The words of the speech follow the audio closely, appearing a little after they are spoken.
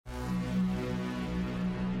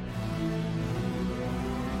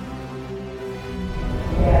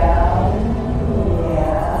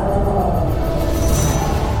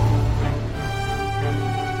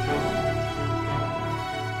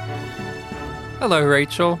Hello,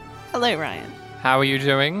 Rachel. Hello, Ryan. How are you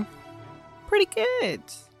doing? Pretty good.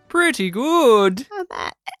 Pretty good.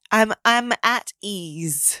 I'm at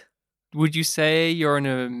ease. Would you say you're in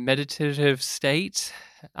a meditative state?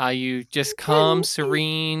 Are you just calm,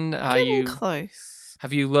 serene? Getting close.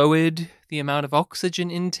 Have you lowered the amount of oxygen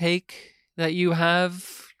intake that you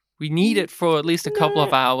have? We need it for at least a couple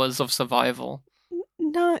of hours of survival.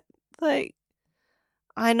 No,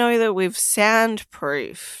 I know that we've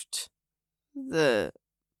soundproofed the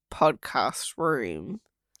podcast room,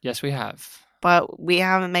 Yes, we have. but we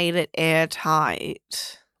haven't made it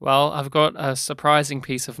airtight. Well, I've got a surprising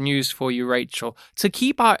piece of news for you, Rachel. To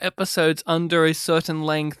keep our episodes under a certain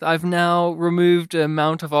length, I've now removed the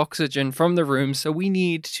amount of oxygen from the room, so we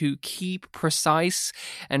need to keep precise,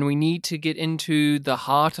 and we need to get into the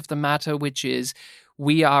heart of the matter, which is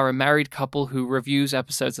we are a married couple who reviews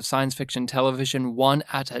episodes of science fiction television one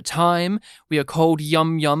at a time. We are called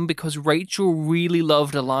Yum Yum because Rachel really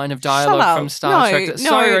loved a line of dialogue from Star Trek.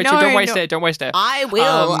 Sorry, Rachel, don't waste it. Don't waste it. I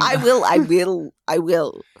will. I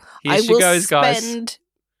will. Here she goes, guys. Spend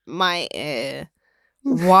my air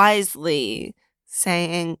wisely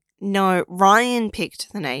saying, no, Ryan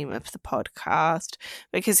picked the name of the podcast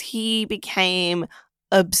because he became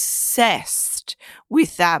obsessed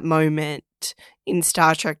with that moment in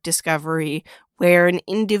Star Trek Discovery where an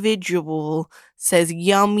individual says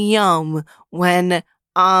yum yum when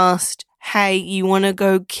asked, hey, you want to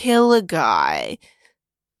go kill a guy?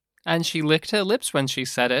 And she licked her lips when she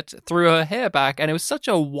said it, threw her hair back, and it was such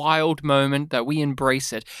a wild moment that we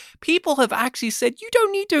embrace it. People have actually said, you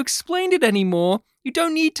don't need to explain it anymore. You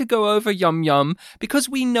don't need to go over Yum Yum, because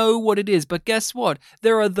we know what it is. But guess what?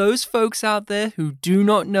 There are those folks out there who do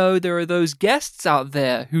not know. There are those guests out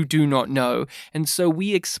there who do not know. And so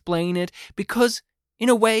we explain it because, in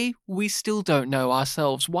a way, we still don't know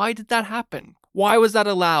ourselves. Why did that happen? Why was that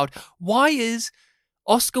allowed? Why is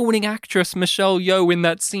Oscar-winning actress Michelle Yeoh in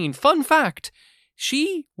that scene? Fun fact,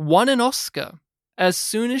 she won an Oscar as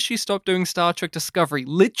soon as she stopped doing Star Trek Discovery.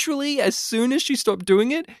 Literally, as soon as she stopped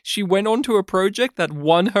doing it, she went on to a project that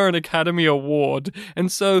won her an Academy Award.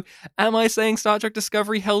 And so, am I saying Star Trek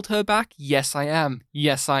Discovery held her back? Yes, I am.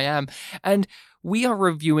 Yes, I am. And we are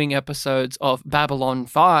reviewing episodes of Babylon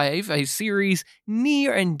 5, a series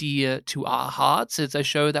near and dear to our hearts. It's a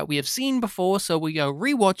show that we have seen before, so we are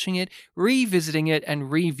rewatching it, revisiting it, and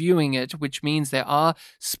reviewing it, which means there are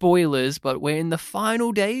spoilers, but we're in the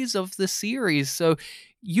final days of the series, so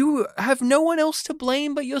you have no one else to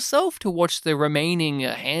blame but yourself to watch the remaining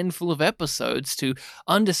handful of episodes to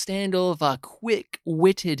understand all of our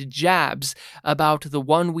quick-witted jabs about the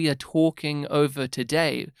one we are talking over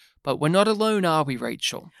today. But we're not alone, are we,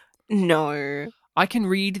 Rachel? No. I can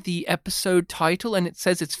read the episode title, and it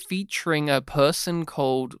says it's featuring a person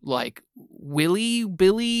called, Willie,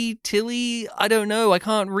 Billy, Tilly. I don't know. I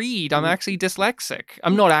can't read. I'm actually dyslexic.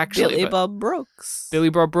 I'm not actually. Billy Bob Brooks. Billy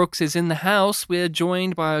Bob Brooks is in the house. We're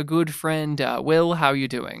joined by a good friend, Will. How are you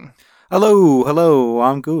doing? Hello.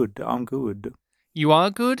 I'm good. You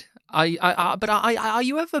are good? But are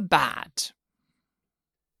you ever bad?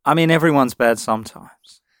 I mean, everyone's bad sometimes.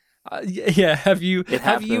 Yeah, have you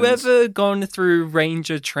ever gone through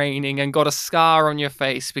ranger training and got a scar on your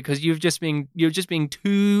face because you're just being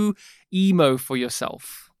too emo for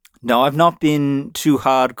yourself? No, I've not been too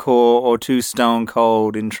hardcore or too stone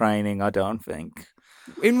cold in training, I don't think.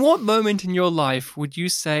 In what moment in your life would you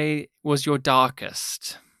say was your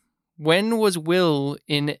darkest? When was Will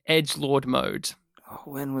in edgelord mode? Oh,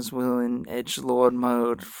 when was Will in edgelord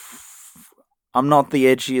mode? I'm not the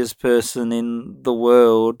edgiest person in the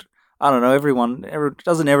world. I don't know.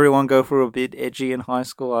 Doesn't everyone go for a bit edgy in high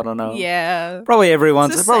school? I don't know. Yeah. Probably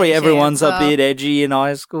everyone's a bit edgy in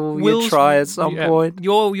high school. You try at some point.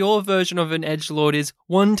 Your version of an edgelord is,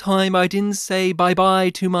 one time I didn't say bye-bye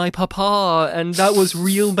to my papa, and that was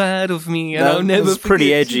real bad of me, and I'll never forget.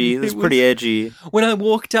 Pretty edgy. It was pretty edgy. When I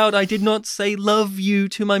walked out, I did not say love you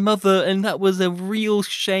to my mother, and that was a real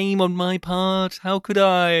shame on my part. How could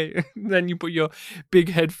I? Then you put your big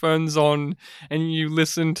headphones on, and you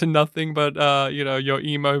listen to nothing but, your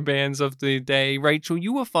emo bands of the day. Rachel,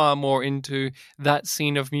 you were far more into that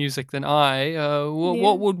scene of music than I.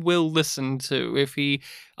 What would Will listen to if he,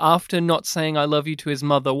 after not saying I love you to his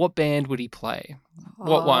mother, what band would he play?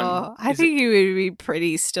 What one? I think he would be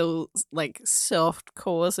pretty still,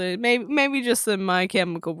 soft-core. So maybe just the My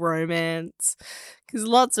Chemical Romance. Because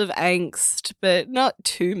lots of angst, but not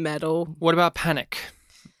too metal. What about Panic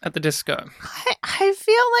at the Disco? I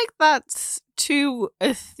feel like that's too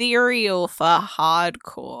ethereal for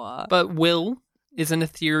hardcore. But Will, is an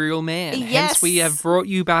ethereal man. Yes. Hence, we have brought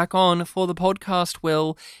you back on for the podcast,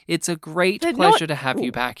 Will. It's a great But pleasure not to have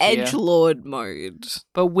you back here. Edgelord mode.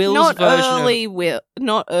 But Will's Not version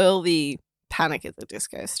not early Panic at the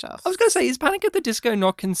Disco stuff. I was going to say, is Panic at the Disco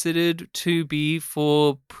not considered to be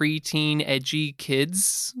for preteen edgy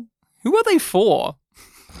kids? Who are they for?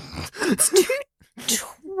 It's too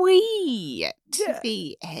twee to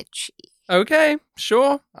be edgy. Okay,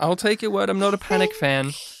 sure. I'll take your word. I'm not a Panic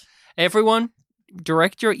fan. Everyone,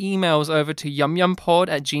 direct your emails over to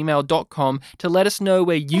yumyumpod@gmail.com to let us know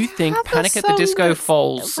where you think have a Panic at the song Disco that's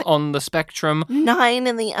falls like on the spectrum. 9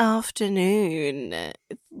 in the afternoon.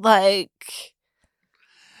 Like,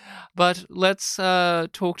 But let's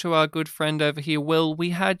talk to our good friend over here. Will,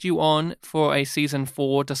 we had you on for a Season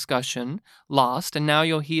 4 discussion last, and now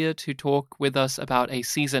you're here to talk with us about a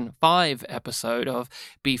Season 5 episode of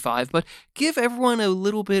B5. But give everyone a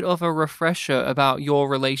little bit of a refresher about your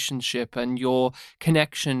relationship and your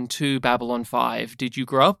connection to Babylon 5. Did you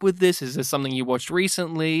grow up with this? Is this something you watched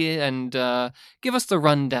recently? And give us the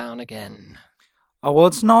rundown again. Oh, well,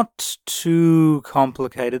 it's not too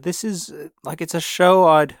complicated. This is, it's a show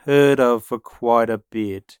I'd heard of for quite a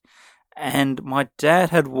bit. And my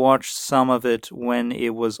dad had watched some of it when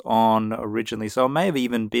it was on originally. So it may have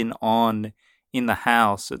even been on in the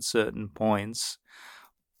house at certain points.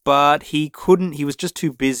 But he was just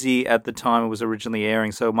too busy at the time it was originally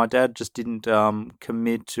airing. So my dad just didn't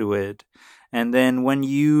commit to it. And then when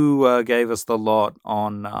you gave us the lot,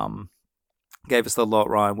 Ryan.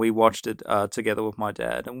 We watched it together with my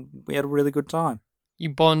dad, and we had a really good time. You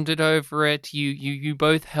bonded over it. You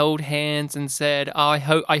both held hands and said, I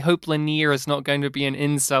hope Lanier is not going to be an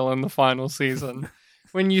incel in the final season."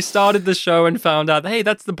 When you started the show and found out, hey,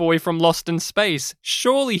 that's the boy from Lost in Space.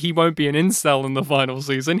 Surely he won't be an incel in the final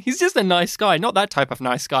season. He's just a nice guy. Not that type of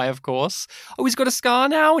nice guy, of course. Oh, he's got a scar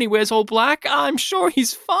now and he wears all black? I'm sure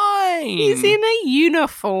he's fine. he's in a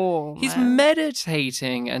uniform. He's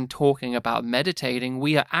meditating, and talking about meditating,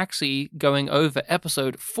 we are actually going over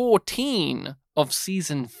episode 14 of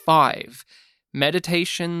season 5,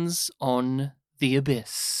 Meditations on the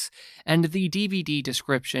Abyss. And the DVD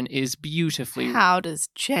description is beautifully... How does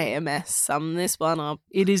JMS sum this one up?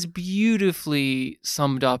 It is beautifully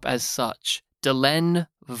summed up as such. Delenn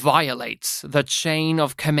violates the chain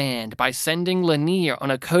of command by sending Lanier on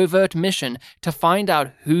a covert mission to find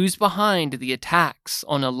out who's behind the attacks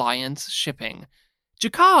on Alliance shipping.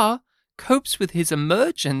 G'Kar copes with his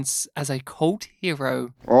emergence as a cult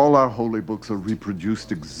hero. All our holy books are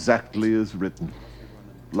reproduced exactly as written.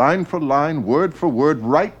 Line for line, word for word,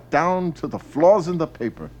 right down to the flaws in the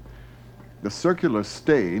paper. The circular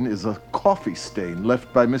stain is a coffee stain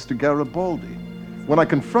left by Mr. Garibaldi. When I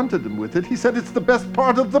confronted him with it, he said it's the best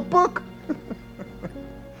part of the book.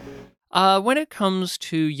 When it comes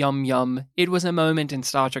to Yum Yum, it was a moment in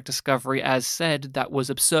Star Trek Discovery, as said, that was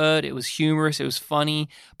absurd, it was humorous, it was funny,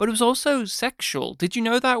 but it was also sexual. Did you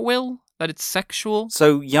know that, Will? That it's sexual?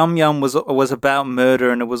 So Yum Yum was about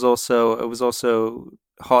murder, and it was also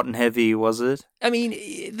hot and heavy, was it? I mean,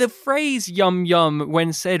 the phrase yum yum,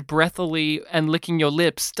 when said breathily and licking your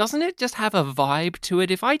lips, doesn't it just have a vibe to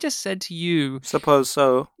it? If I just said to you... Suppose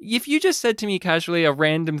so. If you just said to me casually a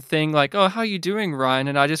random thing like, "Oh, how you doing, Ryan?"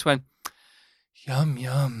 and I just went, "Yum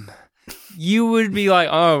yum," you would be like,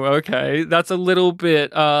 "Oh, okay, that's a little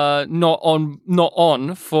bit not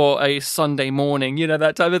on for a Sunday morning," you know,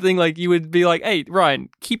 that type of thing. Like, you would be like, "Hey, Ryan,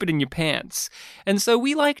 keep it in your pants." And so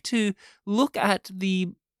we like to look at the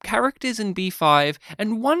characters in B5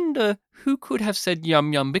 and wonder who could have said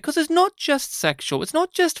yum yum, because it's not just sexual, it's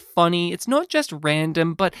not just funny, it's not just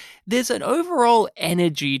random, but there's an overall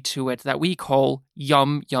energy to it that we call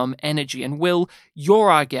yum yum energy. And Will,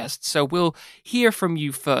 you're our guest, so we'll hear from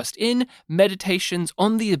you first. In Meditations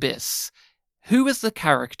on the Abyss, who is the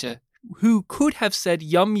character who could have said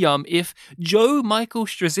yum yum if Joe Michael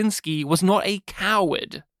Straczynski was not a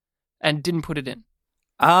coward and didn't put it in?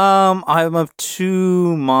 I'm of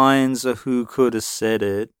two minds of who could have said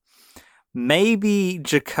it. Maybe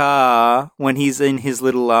G'Kar, when he's in his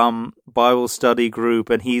little Bible study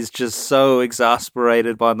group and he's just so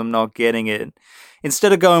exasperated by them not getting it.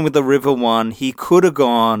 Instead of going with the river one, he could have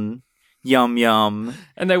gone yum yum.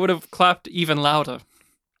 And they would have clapped even louder.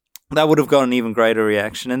 That would have got an even greater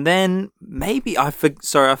reaction. And then maybe, I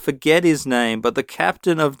forget his name, but the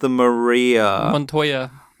captain of the Maria...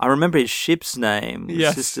 Montoya. I remember his ship's name, his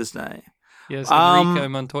Yes. sister's name. Yes, Enrico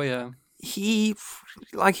Montoya. He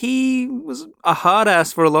was a hard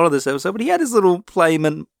ass for a lot of this episode, but he had his little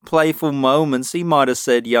playful moments. He might have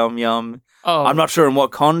said yum yum. Oh, I'm not sure in what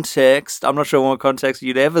context. I'm not sure in what context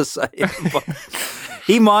you'd ever say it. But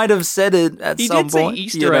He might have said it at He some did say point.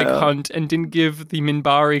 Easter egg hunt and didn't give the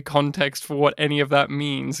Minbari context for what any of that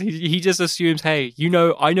means. He just assumes, hey,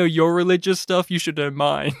 I know your religious stuff, you should know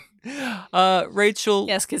mine. Rachel.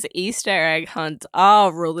 Yes, because Easter egg hunts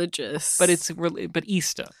are religious. But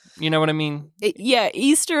Easter. You know what I mean?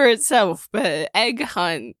 Easter itself, but egg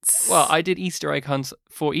hunts. Well, I did Easter egg hunts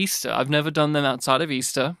for Easter. I've never done them outside of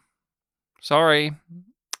Easter. Sorry,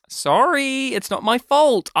 it's not my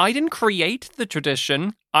fault. I didn't create the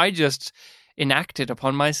tradition. I just enacted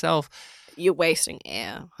upon myself. You're wasting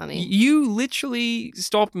air, honey. You literally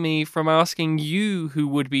stopped me from asking you who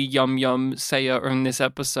would be Yum Yum Sayer in this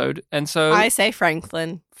episode. And so I say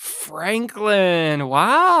Franklin. Franklin.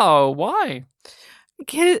 Wow. Why?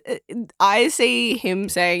 Because I see him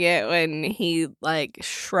saying it when he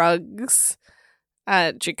shrugs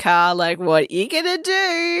at Jakar, like, what you gonna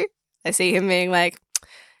do? I see him being like,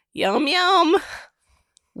 yum yum.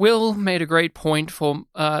 Will made a great point for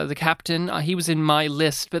the captain. He was in my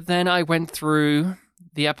list, but then I went through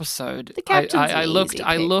the episode. The captain's I an looked. easy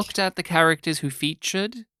I pick. looked at the characters who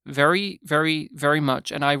featured very, very, very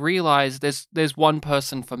much, and I realized there's one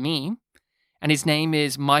person for me, and his name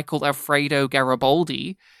is Michael Alfredo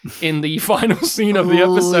Garibaldi in the final scene of the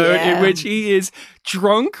Ooh, episode, yeah. in which he is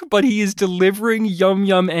drunk, but he is delivering yum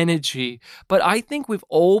yum energy. But I think we've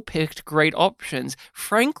all picked great options.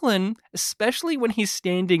 Franklin, especially when he's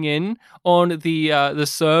standing in on the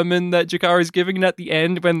sermon that Jakar is giving at the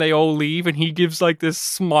end when they all leave, and he gives this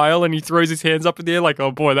smile and he throws his hands up in the air like,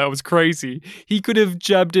 oh boy, that was crazy. He could have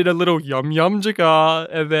jabbed in a little yum yum Jakar,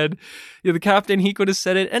 and then the captain, he could have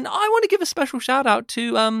said it. And I want to give a special shout out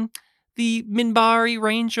to the Minbari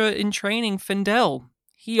Ranger in training, Findel.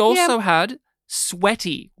 He also had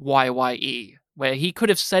sweaty YYE, where he could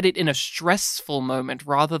have said it in a stressful moment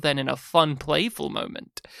rather than in a fun, playful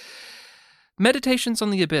moment. Meditations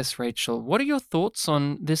on the Abyss, Rachel. What are your thoughts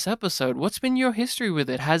on this episode? What's been your history with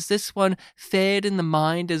it? Has this one fared in the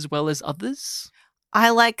mind as well as others?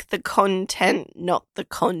 I like the content, not the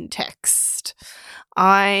context.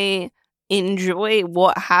 I enjoy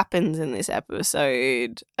what happens in this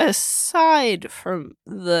episode, aside from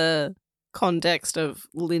the context of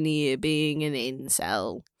Linear being an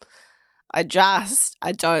incel. I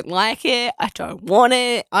don't like it. I don't want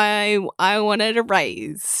it. I want it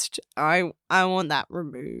erased. I want that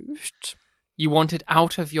removed. You want it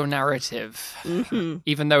out of your narrative,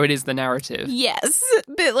 even though it is the narrative. Yes,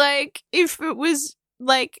 but if it was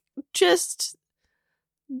just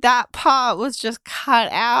that part was just cut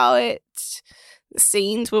out, the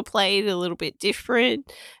scenes were played a little bit different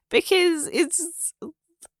because it's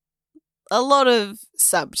a lot of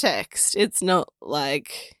subtext. It's not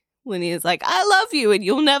like Linear's like, I love you and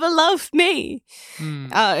you'll never love me.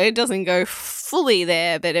 It doesn't go fully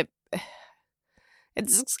there, but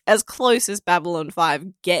it's as close as Babylon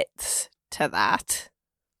 5 gets to that.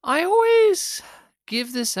 I always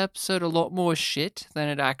give this episode a lot more shit than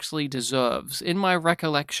it actually deserves. In my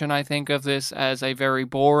recollection, I think of this as a very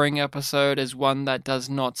boring episode, as one that does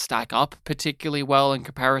not stack up particularly well in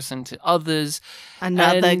comparison to others.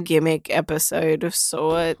 Another gimmick episode of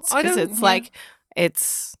sorts, because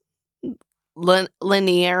it's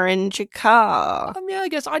Linear and Jakar. I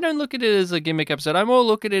guess I don't look at it as a gimmick episode. I more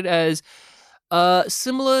look at it as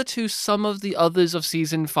similar to some of the others of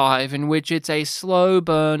Season 5, in which it's a slow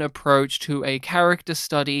burn approach to a character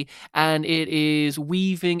study, and it is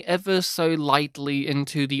weaving ever so lightly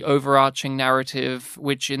into the overarching narrative,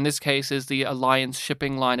 which in this case is the Alliance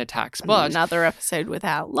shipping line attacks. But another episode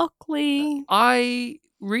without Lockley. I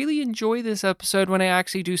really enjoy this episode when I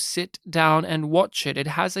actually do sit down and watch it. It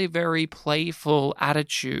has a very playful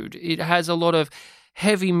attitude. It has a lot of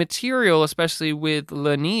heavy material, especially with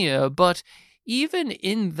Linear, but even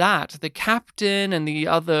in that, the captain and the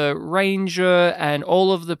other ranger and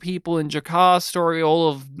all of the people in Jakar's story, all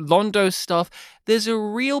of Londo's stuff, there's a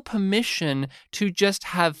real permission to just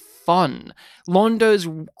have fun. Londo's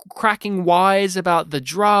cracking wise about the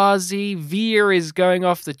Drazi. Veer is going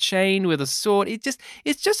off the chain with a sword.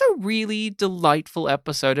 It's just a really delightful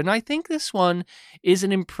episode. And I think this one is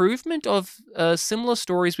an improvement of similar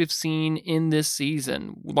stories we've seen in this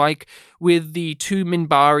season. Like with the two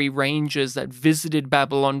Minbari rangers that visited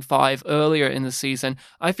Babylon 5 earlier in the season.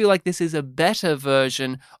 I feel like this is a better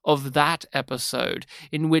version of that episode,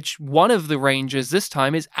 in which one of the rangers this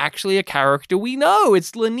time is actually a character we know.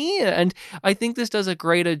 It's Linear. And I think this does a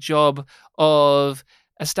greater job of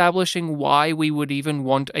establishing why we would even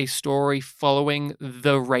want a story following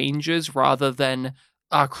the Rangers rather than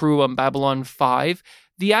our crew on Babylon 5.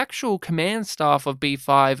 the actual command staff of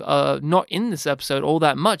B5 are not in this episode all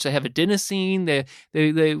that much. They have a dinner scene.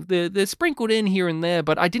 They're sprinkled in here and there,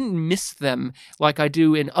 but I didn't miss them like I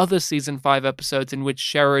do in other season 5 episodes in which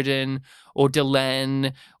Sheridan or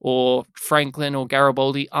Delenn or Franklin or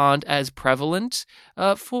Garibaldi aren't as prevalent.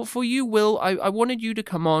 For you, Will, I wanted you to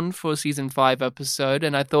come on for a season 5 episode,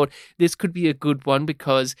 and I thought this could be a good one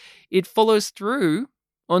because it follows through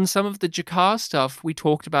on some of the G'Kar stuff we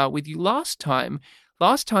talked about with you last time.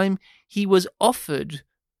 Last time, he was offered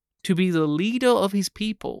to be the leader of his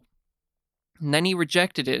people, and then he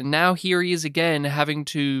rejected it, and now here he is again having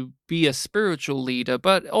to be a spiritual leader.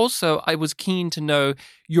 But also, I was keen to know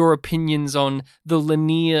your opinions on the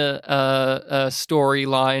linear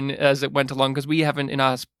storyline as it went along, because we haven't, in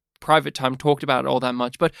our private time, talked about it all that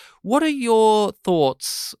much. But what are your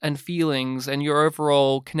thoughts and feelings and your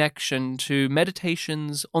overall connection to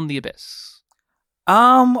Meditations on the Abyss?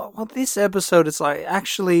 Well, this episode, it's like,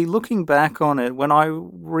 actually, looking back on it, when I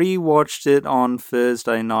rewatched it on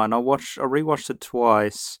Thursday night, I rewatched it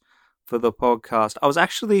twice for the podcast, I was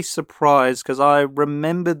actually surprised, because I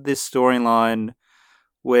remembered this storyline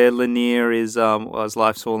where Lanier is, his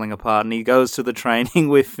life's falling apart, and he goes to the training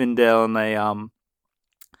with Findel, and they,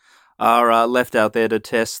 are left out there to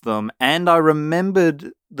test them. And I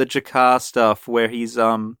remembered the G'Kar stuff where he's,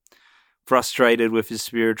 frustrated with his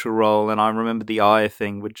spiritual role, and I remember the eye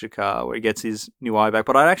thing with G'Kar where he gets his new eye back.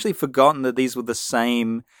 But I'd actually forgotten that these were the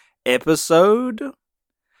same episode,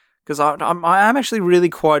 because I'm actually really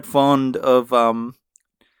quite fond of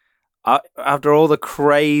after all the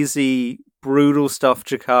crazy brutal stuff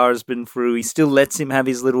G'Kar has been through, he still lets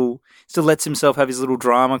himself have his little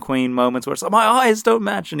drama queen moments where it's like, my eyes don't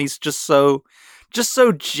match, and he's just so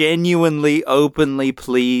genuinely openly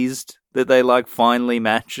pleased that they like finally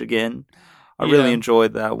match again. I really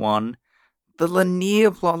enjoyed that one. The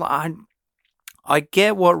Lanier plot, I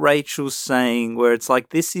get what Rachel's saying, where it's like,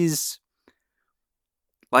 this is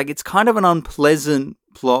like, it's kind of an unpleasant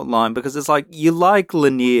plot line, because it's like, you like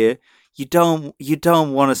Lanier, you don't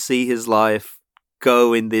want to see his life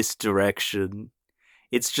go in this direction.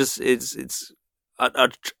 It's just it's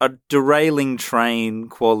a derailing train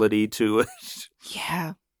quality to it.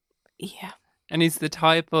 Yeah. And he's the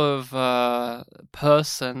type of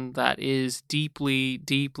person that is deeply,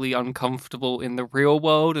 deeply uncomfortable in the real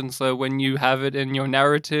world. And so when you have it in your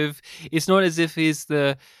narrative, it's not as if he's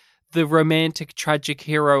the romantic, tragic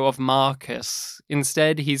hero of Marcus.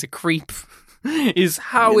 Instead, he's a creep, is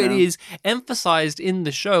how it is emphasized in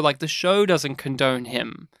the show. Like, the show doesn't condone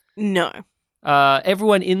him. No.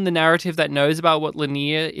 Everyone in the narrative that knows about what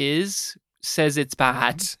Lanier is says it's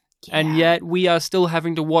bad. Yeah. And yet we are still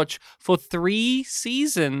having to watch for 3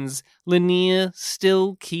 seasons Lanier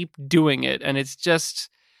still keep doing it. And it's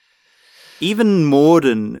just... Even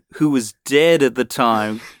Morden, who was dead at the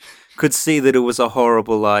time, could see that it was a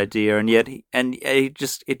horrible idea, and yet it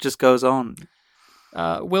just goes on.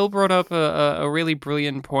 Will brought up a really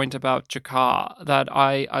brilliant point about G'Kar that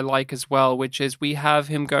I like as well, which is we have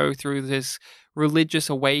him go through this religious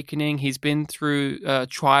awakening. He's been through a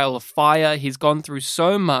trial of fire. He's gone through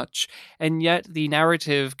so much, and yet the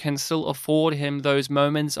narrative can still afford him those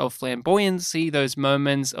moments of flamboyancy, those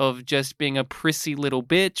moments of just being a prissy little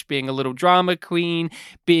bitch, being a little drama queen,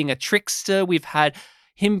 being a trickster. We've had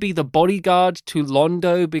him be the bodyguard to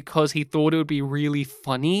Londo because he thought it would be really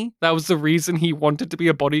funny. That was the reason he wanted to be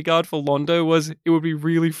a bodyguard for Londo, was it would be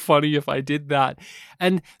really funny if I did that.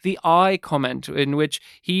 And the eye comment, in which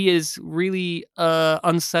he is really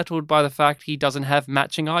unsettled by the fact he doesn't have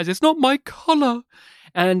matching eyes. It's not my color.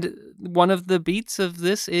 And one of the beats of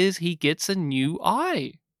this is he gets a new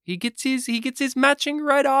eye. He gets his matching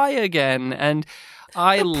red eye again, and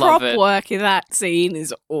I love it. The prop work in that scene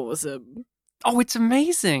is awesome. Oh, it's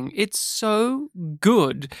amazing. It's so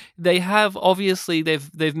good. They have, obviously,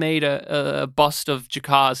 they've made a bust of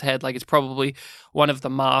G'Kar's head, like it's probably one of the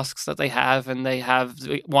masks that they have, and they have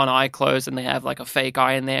one eye closed, and they have like a fake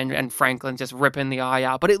eye in there, and Franklin just ripping the eye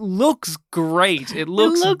out. But it looks great. It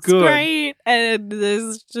looks good. Great, and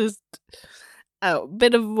there's just a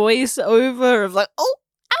bit of voiceover of like, oh,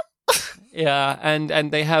 ow. Yeah, and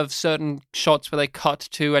they have certain shots where they cut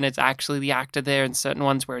to and it's actually the actor there, and certain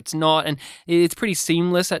ones where it's not, and it's pretty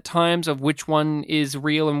seamless at times of which one is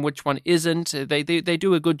real and which one isn't. They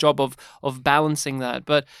do a good job of balancing that.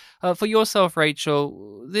 But for yourself,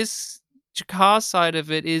 Rachel, this G'Kar side of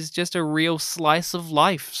it is just a real slice of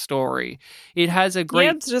life story. It has a great...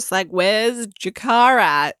 Yeah, it's just like, where's G'Kar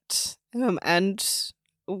at? And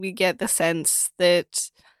we get the sense that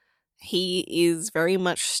he is very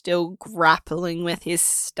much still grappling with his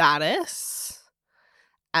status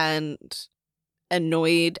and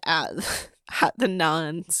annoyed at at the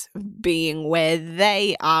nuns being where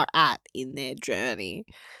they are at in their journey,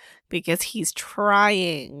 because he's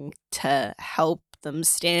trying to help them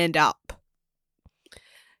stand up,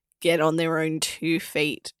 get on their own 2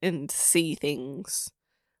 feet and see things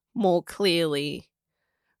more clearly.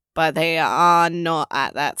 But they are not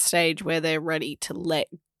at that stage where they're ready to let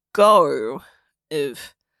go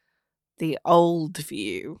of the old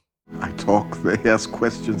view. I talk, they ask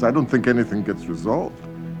questions. I don't think anything gets resolved.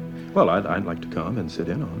 Well, I'd like to come and sit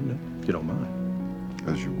in on it, if you don't mind.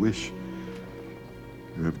 As you wish.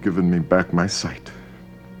 You have given me back my sight.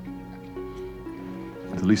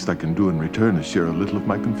 The least I can do in return is share a little of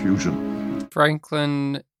my confusion.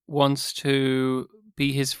 Franklin wants to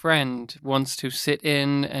be his friend, wants to sit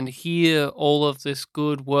in and hear all of this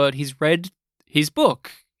good word. He's read his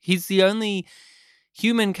book. He's the only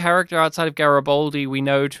human character outside of Garibaldi we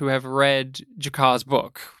know to have read Jakar's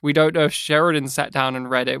book. We don't know if Sheridan sat down and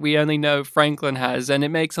read it. We only know Franklin has, and it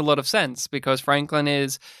makes a lot of sense because Franklin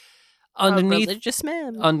is underneath a religious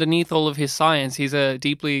man. Underneath all of his science, he's a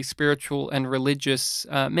deeply spiritual and religious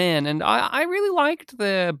man. And I really liked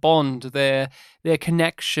their bond, their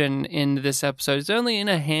connection in this episode. It's only in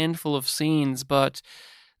a handful of scenes, but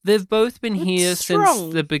they've both been here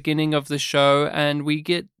since the beginning of the show, and we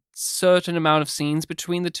get certain amount of scenes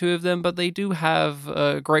between the two of them, but they do have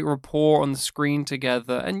a great rapport on the screen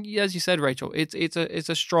together. And as you said, Rachel, it's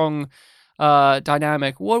a strong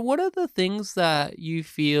dynamic. What are the things that you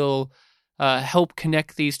feel help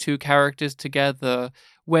connect these two characters together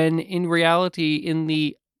when in reality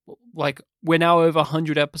we're now over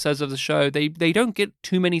 100 episodes of the show, they don't get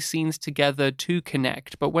too many scenes together to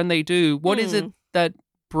connect, but when they do, what is it that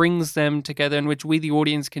brings them together in which we the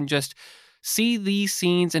audience can just see these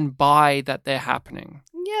scenes and buy that they're happening?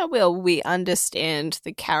 Yeah, well, we understand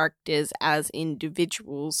the characters as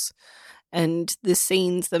individuals, and the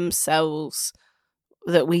scenes themselves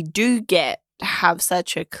that we do get have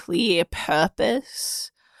such a clear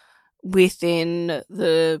purpose within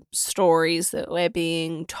the stories that we're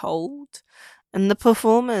being told. And the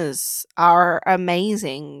performers are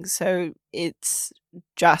amazing. So it's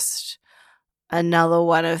just another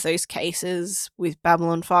one of those cases with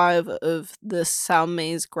Babylon 5 of the sum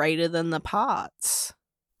is greater than the parts.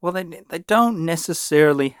 Well, they don't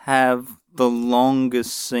necessarily have the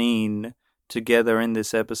longest scene together in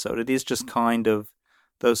this episode. It is just kind of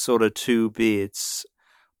those sort of 2 bits.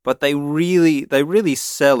 But they really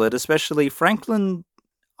sell it, especially Franklin.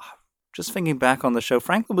 Just thinking back on the show,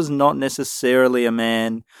 Franklin was not necessarily a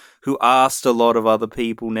man who asked a lot of other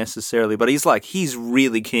people necessarily, but he's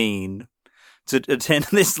really keen to attend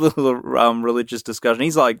this little religious discussion.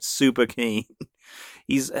 He's super keen.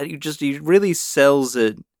 He really sells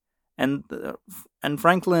it, and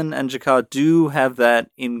Franklin and G'Kar do have that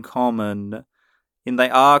in common, in they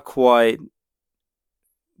are quite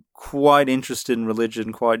interested in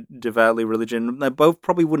religion, quite devoutly religion. They both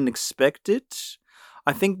probably wouldn't expect it.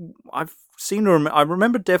 I think I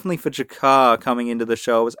remember definitely for G'Kar coming into the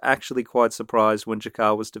show, I was actually quite surprised when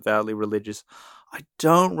G'Kar was devoutly religious. I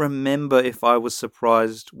don't remember if I was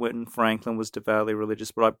surprised when Franklin was devoutly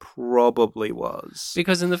religious, but I probably was.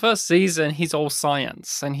 Because in the first season, he's all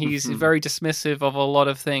science, and he's very dismissive of a lot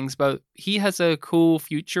of things, but he has a cool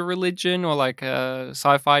future religion, or like a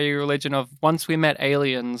sci-fi religion of once we met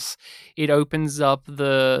aliens, it opens up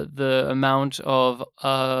the amount of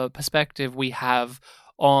perspective we have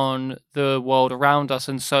on the world around us.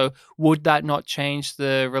 And so would that not change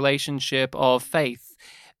the relationship of faith?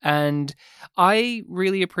 And I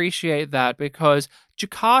really appreciate that because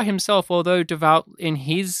G'Kar himself, although devout in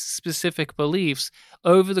his specific beliefs,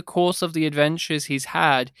 over the course of the adventures he's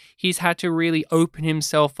had to really open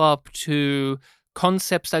himself up to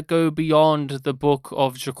concepts that go beyond the book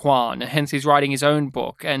of Jaquan. Hence, he's writing his own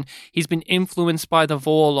book, and he's been influenced by the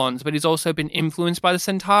Vorlons, but he's also been influenced by the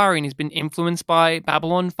Centauri, and he's been influenced by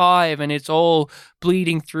Babylon 5, and it's all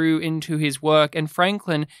bleeding through into his work. And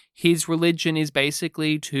Franklin, his religion is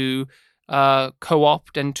basically to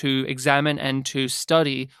co-opt and to examine and to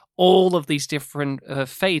study all of these different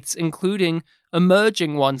faiths, including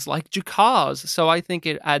emerging ones like G'Kar's. So I think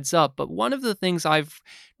it adds up. But one of the things I've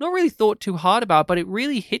not really thought too hard about, but it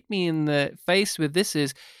really hit me in the face with this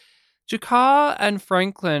is G'Kar and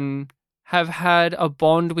Franklin have had a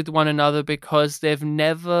bond with one another because they've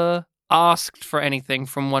never asked for anything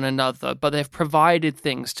from one another, but they've provided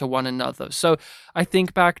things to one another. So I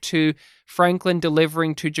think back to Franklin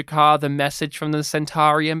delivering to G'Kar the message from the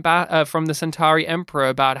Centauri Emperor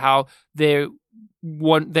about how they're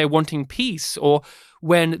they're wanting peace, or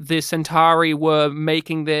when the Centauri were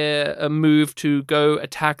making their move to go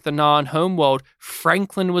attack the Narn homeworld,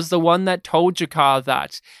 Franklin was the one that told G'Kar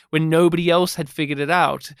that when nobody else had figured it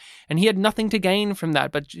out, and he had nothing to gain from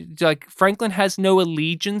that. But like Franklin has no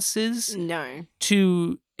allegiances No.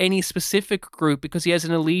 to any specific group because he has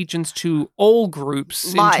an allegiance to all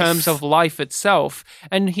groups Life. in terms of life itself,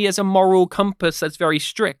 and he has a moral compass that's very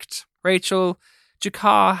strict. Rachel,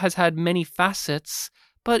 G'Kar has had many facets,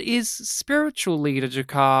 but is spiritual leader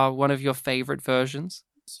G'Kar one of your favorite versions?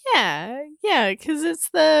 Yeah, because it's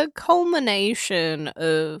the culmination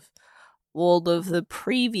of all of the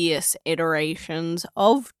previous iterations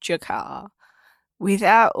of G'Kar.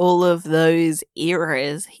 Without all of those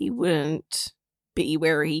eras, he wouldn't be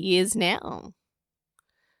where he is now.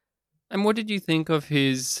 And what did you think of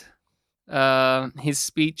his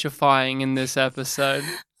speechifying in this episode?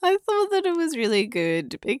 I thought that it was really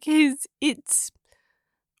good because it's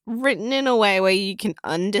written in a way where you can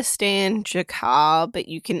understand G'Kar, but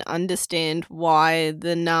you can understand why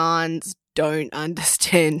the Narns don't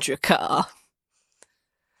understand G'Kar.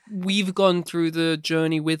 We've gone through the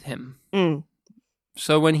journey with him. Mm.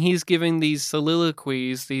 So when he's giving these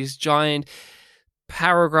soliloquies, these giant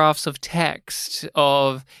paragraphs of text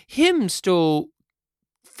of him still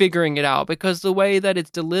figuring it out, because the way that it's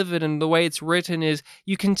delivered and the way it's written is,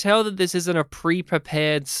 you can tell that this isn't a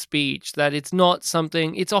pre-prepared speech, that it's not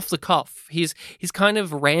something, it's off the cuff. He's kind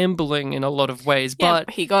of rambling in a lot of ways, but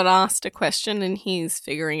he got asked a question and he's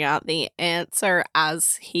figuring out the answer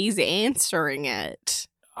as he's answering it.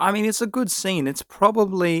 I mean, it's a good scene. It's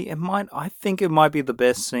probably, I think it might be the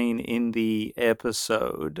best scene in the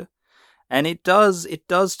episode. And it does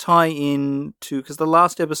tie in to, because the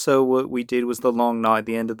last episode what we did was The Long Night,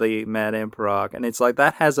 the end of the Mad Emperor arc, and it's like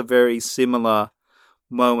that has a very similar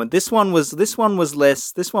moment. This one was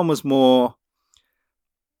more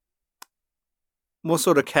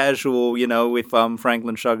sort of casual, with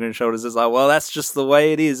Franklin shrugging his shoulders. It's like, well, that's just the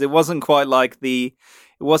way it is. It wasn't quite like the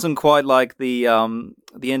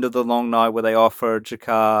end of The Long Night where they offer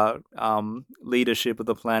G'Kar leadership of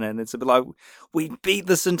the planet, and it's a bit like, we beat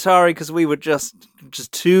the Centauri because we were just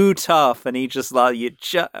too tough, and he just like,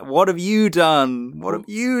 what have you done? What have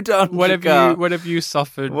you done? What G'Kar? have you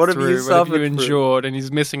suffered? What have you through? What have you suffered through? endured? And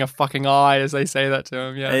he's missing a fucking eye as they say that to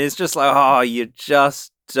him. Yeah, And it's just like, oh, you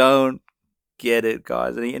just don't get it,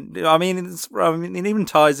 guys. And it even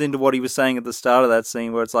ties into what he was saying at the start of that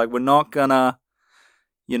scene, where it's like, we're not gonna.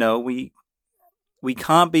 We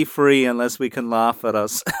can't be free unless we can laugh at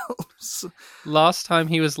ourselves. Last time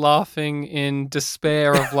he was laughing in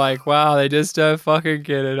despair of like, wow, they just don't fucking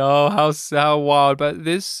get it. Oh, how wild. But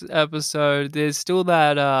this episode, there's still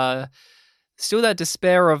that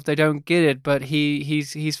despair of they don't get it, but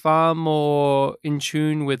he's far more in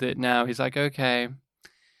tune with it now. He's like, okay,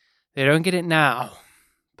 they don't get it now,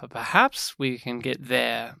 but perhaps we can get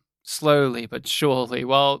there. Slowly but surely.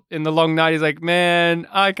 Well, in The Long Night, he's like, man,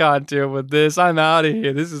 I can't deal with this. I'm out of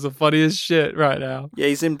here. This is the funniest shit right now. Yeah,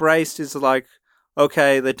 he's embraced. He's like,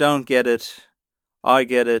 okay, they don't get it. I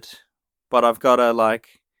get it. But I've got to,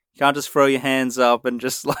 you can't just throw your hands up and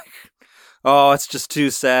just oh, it's just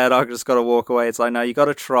too sad. I've just got to walk away. It's like, no, you got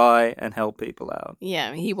to try and help people out.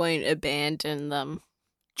 Yeah, he won't abandon them.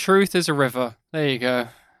 Truth is a river. There you go.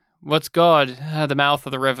 What's God? The mouth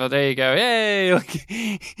of the river. There you go. Hey,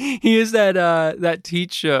 he is that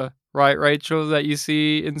teacher, right, Rachel, that you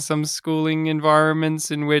see in some schooling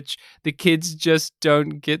environments in which the kids just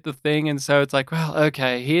don't get the thing, and so it's like, well,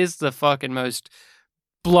 okay, here's the fucking most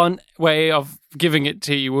blunt way of giving it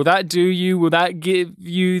to you. Will that do you? Will that give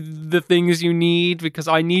you the things you need? Because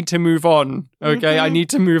I need to move on. Okay, I need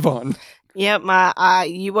to move on. Yep,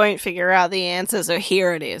 you won't figure out the answer, so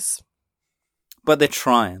here it is. But they're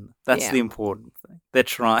trying. That's Yeah. the important thing. They're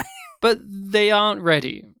trying. But they aren't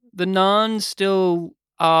ready. The Narn still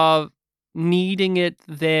are needing it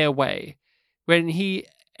their way. When he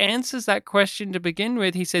answers that question to begin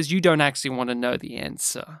with, he says, you don't actually want to know the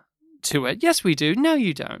answer to it. Yes, we do. No,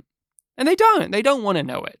 you don't. And they don't. They don't want to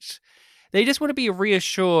know it. They just want to be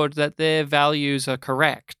reassured that their values are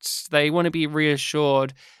correct. They want to be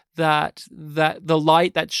reassured that the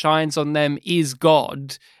light that shines on them is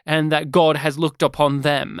God, and that God has looked upon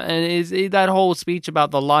them. And that whole speech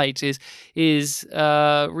about the light is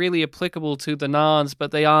really applicable to the Narns,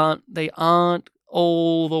 but they aren't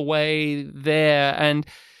all the way there. And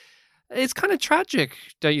it's kind of tragic,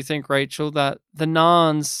 don't you think, Rachel, that the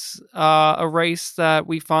Narns are a race that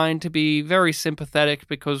we find to be very sympathetic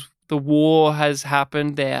because the war has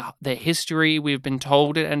happened, their history, we've been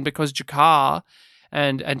told it, and because G'Kar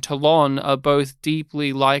and Talon are both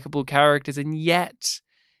deeply likable characters, and yet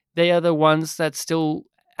they are the ones that still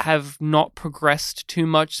have not progressed too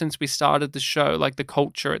much since we started the show, like the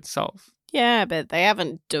culture itself. Yeah, but they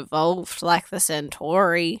haven't devolved like the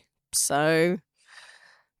Centauri, so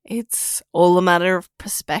it's all a matter of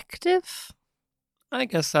perspective. I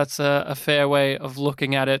guess that's a fair way of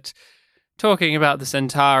looking at it. Talking about the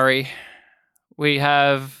Centauri, we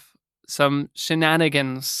have some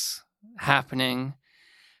shenanigans happening.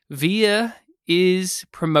 Veer is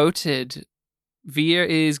promoted. Veer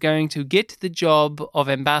is going to get the job of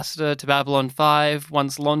ambassador to Babylon 5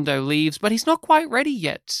 once Londo leaves, but he's not quite ready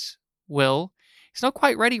yet, Will. He's not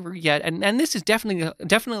quite ready yet, and this is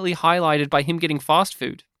definitely highlighted by him getting fast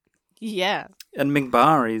food. Yeah. And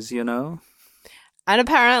Minbaris, you know? And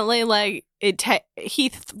apparently, like, he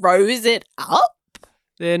throws it up.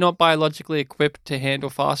 They're not biologically equipped to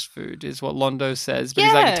handle fast food, is what Londo says. But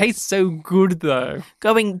he's like, it Yes. tastes so good, though.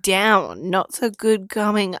 Going down, not so good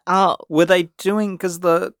going up. Were they doing, because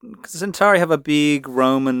the Centauri have a big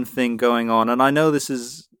Roman thing going on, and I know this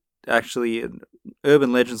is actually,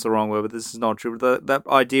 urban legend's the wrong word, but this is not true. That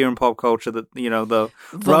idea in pop culture that, you know, the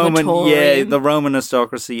Roman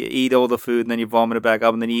aristocracy eat all the food and then you vomit it back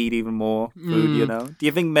up and then you eat even more food, you know? Do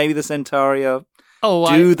you think maybe the Centauri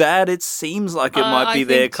do that? It seems like it might be I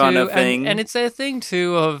their think kind too, of thing. And it's their thing,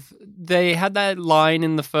 too, of they had that line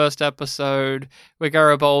in the first episode where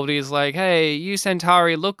Garibaldi is like, hey, you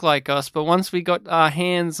Centauri look like us, but once we got our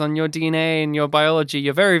hands on your DNA and your biology,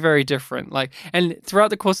 you're very, very different. Like, and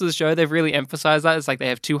throughout the course of the show, they've really emphasized that. It's like they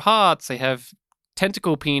have two hearts, they have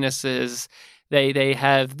tentacle penises, they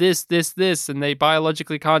have this, and they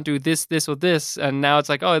biologically can't do this, or this. And now it's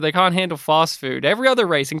like, oh, they can't handle fast food. Every other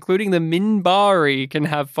race, including the Minbari, can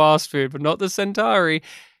have fast food, but not the Centauri.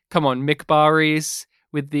 Come on, Mikbaris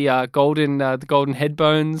with the golden head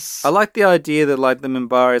bones. I like the idea that, like, the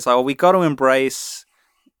Minbari is like, oh, we got to embrace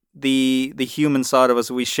the human side of us.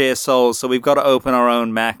 We share souls, so we've got to open our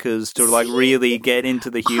own macas to, like, really get into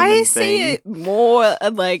the human thing. I see it more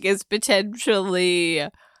like as potentially...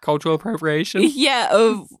 Cultural appropriation? Yeah,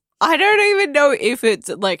 I don't even know if it's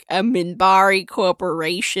like a Minbari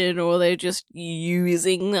corporation or they're just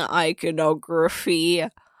using the iconography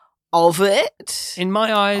of it. In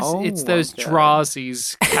my eyes, Oh it's my those God.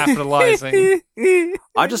 Drazis capitalizing.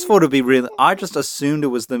 I just thought it'd be really. I just assumed it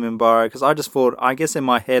was the Minbari because I just thought. I guess in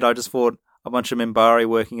my head, I just thought a bunch of Minbari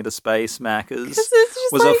working at a space macas It's just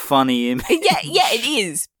was like, a funny image. yeah, it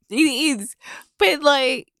is. It is. But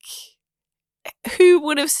like, who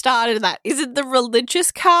would have started that? Is it the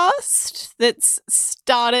religious caste that's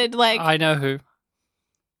started like? I know who.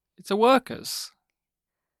 It's the workers.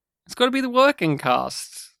 It's got to be the working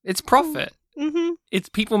caste. It's profit. Mm-hmm. It's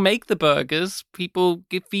people make the burgers, people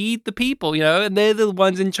feed the people, you know, and they're the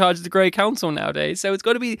ones in charge of the Grey Council nowadays. So it's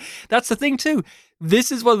got to be, that's the thing too.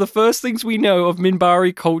 This is one of the first things we know of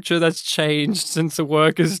Minbari culture that's changed since the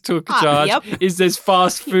workers took charge, yep. is there's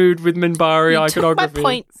fast food with Minbari You iconography. took my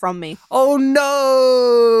point from me. Oh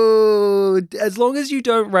no! As long as you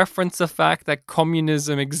don't reference the fact that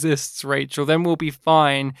communism exists, Rachel, then we'll be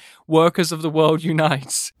fine. Workers of the world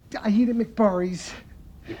unite. I eat at McBarry's.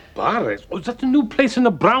 Barres? Oh, is that the new place in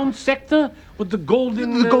the brown sector with the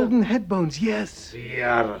golden... The golden head bones, yes. We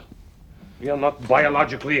are not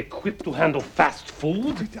biologically equipped to handle fast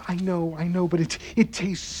food. I know, but it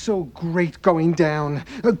tastes so great going down.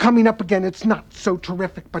 Coming up again, it's not so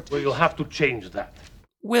terrific, but... Well, you'll have to change that.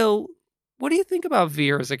 Will, what do you think about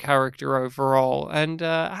Veer as a character overall? And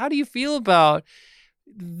how do you feel about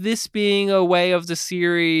this being a way of the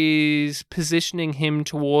series positioning him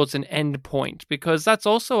towards an end point? Because that's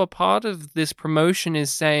also a part of this promotion,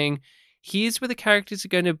 is saying, here's where the characters are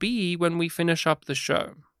going to be when we finish up the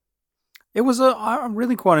show. It was I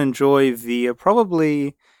really quite enjoy the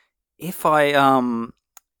probably if I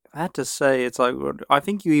had to say, it's like, I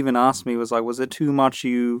think you even asked me, was it too much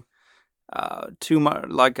you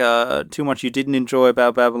didn't enjoy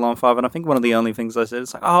about Babylon 5? And I think one of the only things I said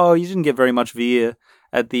is like, oh, you didn't get very much Veer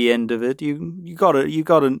at the end of it. You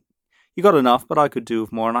got enough, but I could do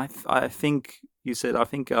with more. And I think you said,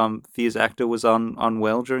 Veer's actor was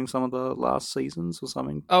unwell during some of the last seasons or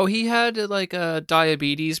something. Oh, he had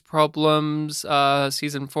diabetes problems,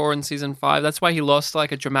 season 4 and season 5. That's why he lost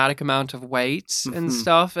like a dramatic amount of weight and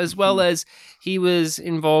stuff, as well as he was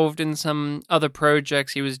involved in some other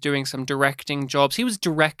projects. He was doing some directing jobs. He was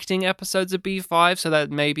directing episodes of B5, so that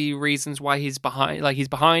may be reasons why he's behind. Like, he's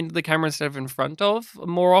behind the camera instead of in front of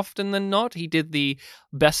more often than not. He did the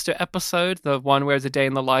Bester episode, the one where it's a day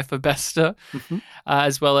in the life of Bester.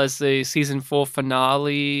 As well as the season 4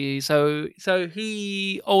 finale. So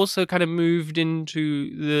he also kind of moved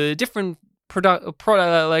into the different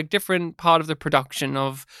like different part of the production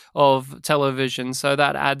of television, so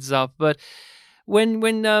that adds up. But when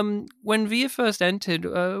Via first entered,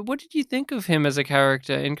 what did you think of him as a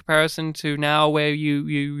character in comparison to now, where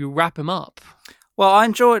you wrap him up? Well, I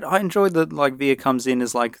enjoyed that, like, Via comes in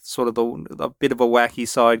as like sort of a bit of a wacky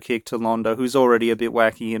sidekick to Londo, who's already a bit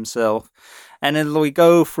wacky himself. And then we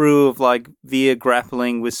go through of like Via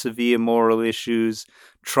grappling with severe moral issues,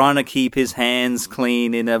 trying to keep his hands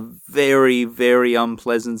clean in a very, very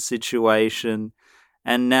unpleasant situation,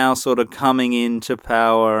 and now sort of coming into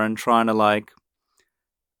power and trying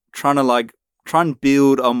and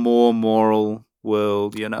build a more moral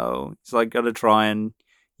world, you know. He's like got to try and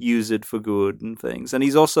use it for good and things. And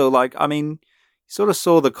he's also like, I mean, you sort of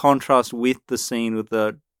saw the contrast with the scene with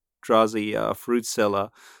the Drazi fruit seller,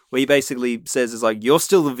 where he basically says, it's like, you're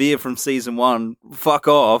still the Via from season 1, fuck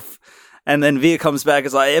off. And then Via comes back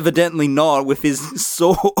as like, evidently not, with his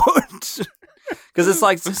sword. Because it's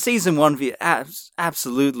like season 1 Via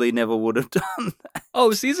absolutely never would have done that.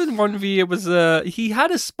 Oh, season 1 Via was he had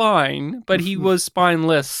a spine, but he was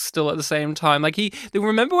spineless still at the same time. Like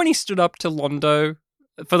remember when he stood up to Londo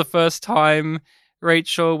for the first time,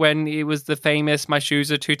 Rachel, when it was the famous "my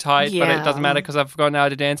shoes are too tight, but it doesn't matter because I've forgotten how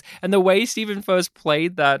to dance." And the way Stephen first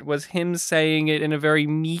played that was him saying it in a very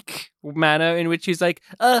meek manner, in which he's like,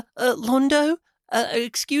 Londo,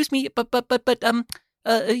 excuse me, but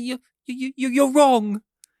you're wrong.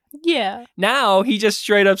 Yeah. Now he just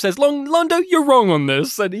straight up says, Londo, you're wrong on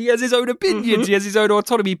this, and he has his own opinions, he has his own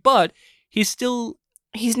autonomy, but he's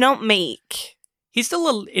not meek. He's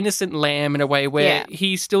still an innocent lamb in a way where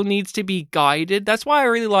he still needs to be guided. That's why I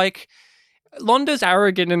really like Londo's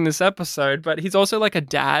arrogant in this episode, but he's also like a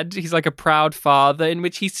dad. He's like a proud father, in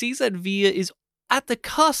which he sees that Via is at the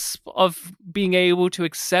cusp of being able to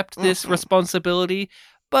accept this responsibility,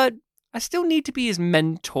 but I still need to be his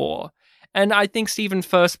mentor. And I think Stephen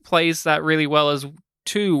first plays that really well as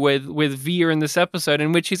too with Via in this episode,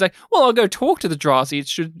 in which he's like, well, I'll go talk to the Drazi.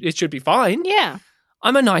 It should be fine. Yeah.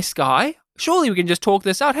 I'm a nice guy. Surely we can just talk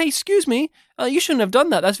this out. Hey, excuse me, you shouldn't have done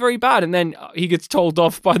that. That's very bad. And then he gets told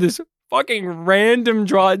off by this fucking random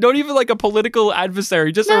not even like a political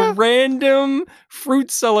adversary, just a random fruit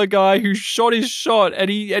seller guy who shot his shot. And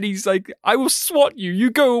he's like, I will swat you. You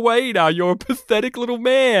go away now. You're a pathetic little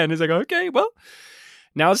man. He's like, okay, well,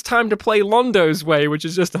 now it's time to play Londo's way, which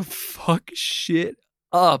is just to fuck shit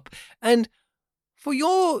up. And for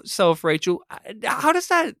yourself, Rachel, how does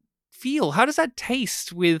that feel? How does that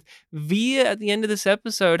taste, with Via at the end of this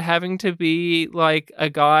episode having to be like a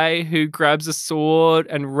guy who grabs a sword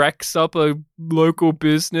and wrecks up a local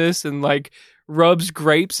business and like rubs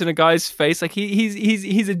grapes in a guy's face? Like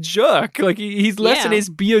he's a jerk. Like he's less than his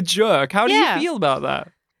be a jerk. How do you feel about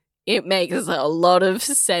that? It makes a lot of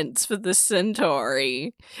sense for the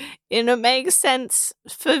Centauri. And it makes sense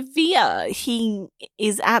for Via. He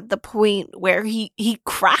is at the point where he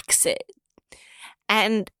cracks it.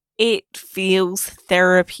 And it feels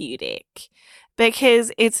therapeutic,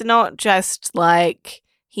 because it's not just like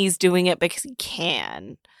he's doing it because he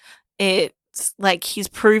can. It's like he's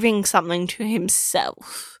proving something to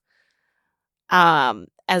himself,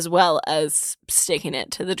 as well as sticking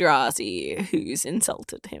it to the Drazi who's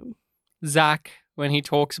insulted him. Zach, when he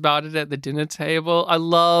talks about it at the dinner table, I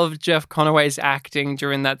love Jeff Conaway's acting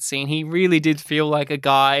during that scene. He really did feel like a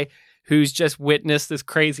guy who's just witnessed this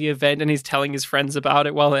crazy event and he's telling his friends about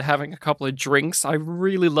it while they're having a couple of drinks. I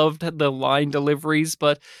really loved the line deliveries,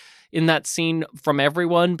 but in that scene from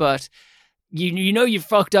everyone, but you know you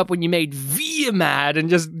fucked up when you made Via mad, and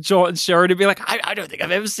just John Sheridan be like, I don't think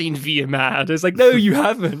I've ever seen Via mad. It's like, no, you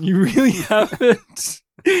haven't. You really haven't.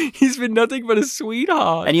 He's been nothing but a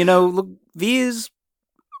sweetheart. And you know, look, Via's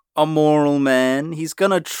a moral man. He's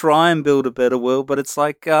gonna try and build a better world, but it's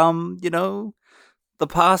like, you know, the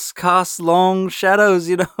past casts long shadows,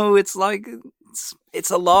 you know. It's like it's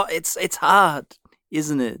a lot. It's hard,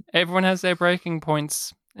 isn't it? Everyone has their breaking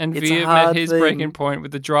points, and It's Via a hard met his thing. breaking point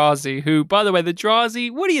with the Drazi. Who, by the way, the Drazi.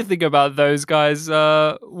 What do you think about those guys?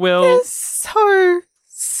 Will? They're so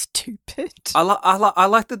stupid. I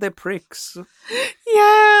like that they're pricks.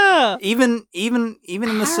 Yeah. Even in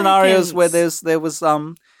the scenarios where there was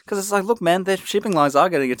because it's like, look, man, their shipping lines are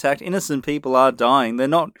getting attacked. Innocent people are dying. They're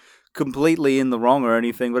not completely in the wrong or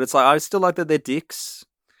anything, but it's like, I still like that they're dicks.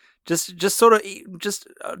 Just sort of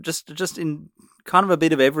just in kind of a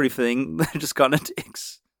bit of everything. They're just kind of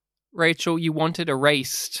dicks. Rachel, you wanted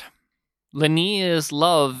erased. Lanier's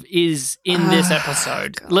love is in this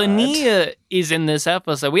episode. God. Lanier is in this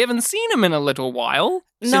episode. We haven't seen him in a little while.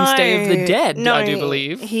 Since Day of the Dead, I do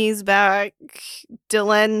believe. He's back.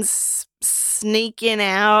 Dylan's sneaking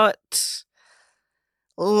out.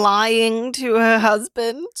 lying to her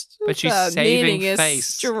husband. But she's about saving meeting face.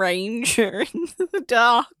 a stranger in the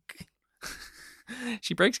dark.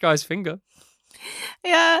 She breaks Guy's finger.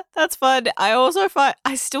 Yeah, that's fun.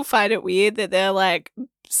 I still find it weird that they're like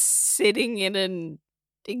sitting in an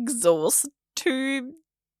exhaust tube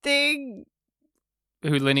thing.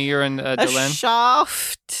 Who, Linear and A Delenn?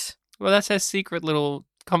 shaft. Well, that's their secret little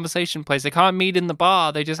conversation place. They can't meet in the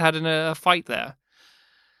bar. They just had a fight there.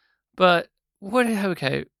 But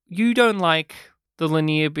okay, you don't like the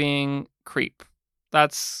Linear being creep.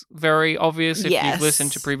 That's very obvious if Yes. you've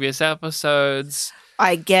listened to previous episodes.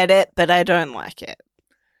 I get it, but I don't like it.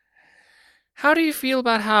 How do you feel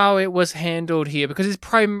about how it was handled here? Because it's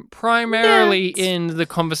primarily Yeah, in the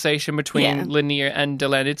conversation between Yeah. Linear and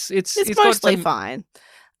Delenn. It's got mostly some- fine.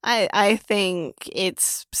 I think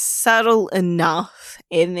it's subtle enough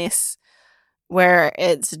in this where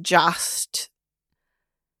it's just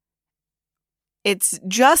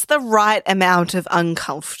the right amount of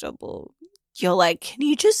uncomfortable. You're like, can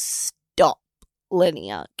you just stop,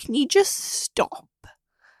 Linear? Can you just stop?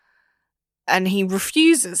 And he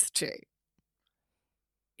refuses to.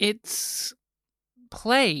 It's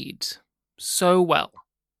played so well.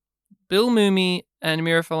 Bill Mumy and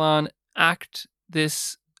Mira Furlan act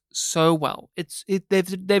this so well.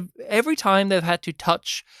 They've every time they've had to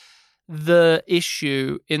touch the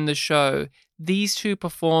issue in the show, these two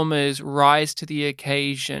performers rise to the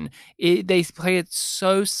occasion. They play it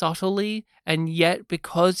so subtly, and yet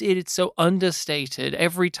because it's so understated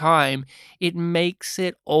every time, it makes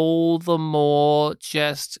it all the more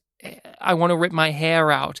just, I want to rip my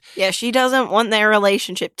hair out. Yeah, she doesn't want their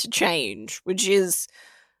relationship to change, which has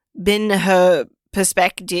been her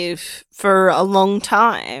perspective for a long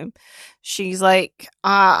time. She's like,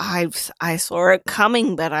 I saw it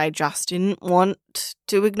coming, but I just didn't want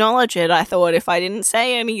to acknowledge it. I thought if I didn't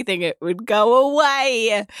say anything, it would go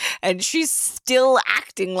away. And she's still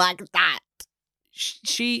acting like that.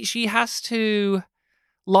 She has to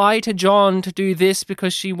lie to John to do this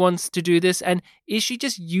because she wants to do this. And is she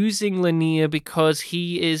just using Linear because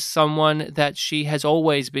he is someone that she has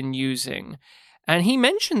always been using? And he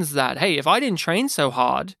mentions that, hey, if I didn't train so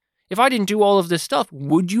hard, if I didn't do all of this stuff,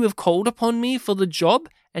 would you have called upon me for the job?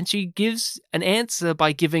 And she gives an answer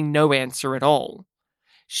by giving no answer at all.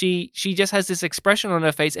 She just has this expression on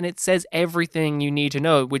her face, and it says everything you need to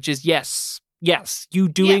know, which is yes, you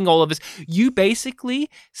doing all of this. You basically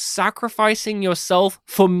sacrificing yourself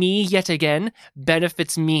for me yet again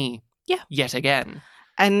benefits me yet again.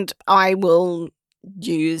 And I will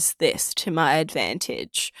use this to my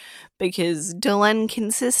advantage because Delenn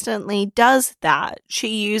consistently does that.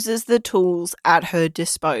 She uses the tools at her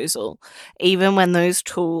disposal, even when those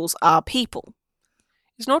tools are people.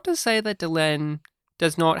 It's not to say that Delenn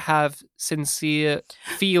does not have sincere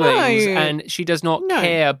feelings and she does not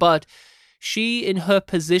care, but she, in her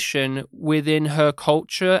position within her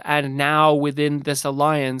culture and now within this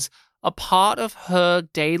alliance, a part of her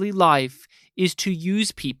daily life is to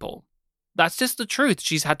use people. That's just the truth.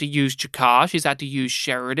 She's had to use Jakar. She's had to use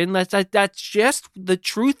Sheridan. That's just the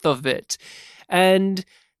truth of it. And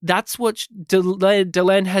that's what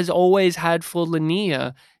Delenn has always had for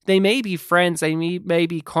Linear. They may be friends. They may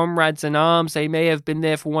be comrades in arms. They may have been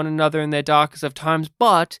there for one another in their darkest of times.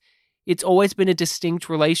 But it's always been a distinct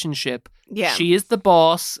relationship. Yeah. She is the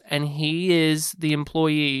boss and he is the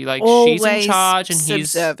employee. Like, Always she's in charge and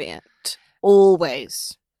he's subservient.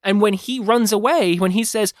 Always. And when he runs away, when he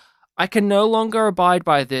says, I can no longer abide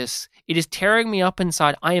by this, it is tearing me up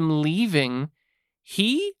inside, I am leaving,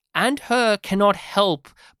 he and her cannot help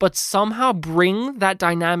but somehow bring that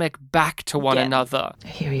dynamic back to one another. I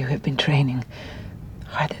hear you have been training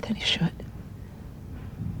harder than you should.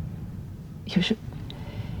 You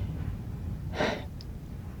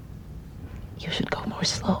should go more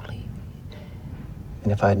slowly.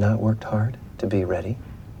 And if I had not worked hard to be ready,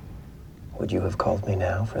 would you have called me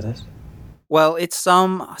now for this? Well, it's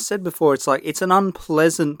I said before, it's an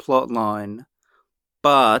unpleasant plot line,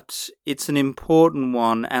 but it's an important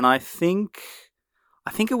one, and I think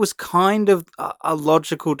it was kind of a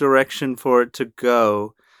logical direction for it to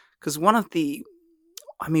go, because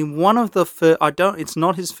it's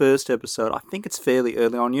not his first episode. I think it's fairly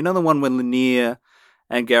early on. You know the one when Linear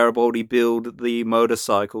and Garibaldi build the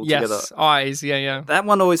motorcycle together? Yes, eyes, yeah. That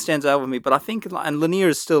one always stands out with me, but I think, and Linear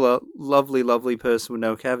is still a lovely, lovely person with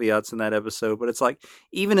no caveats in that episode, but it's like,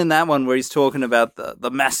 even in that one where he's talking about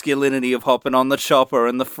the masculinity of hopping on the chopper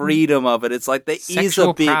and the freedom of it, it's like there is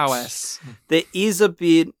a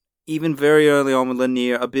bit, even very early on with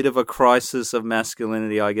Linear, a bit of a crisis of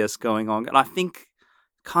masculinity, I guess, going on. And I think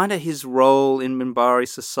kind of his role in Minbari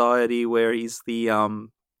society, where he's the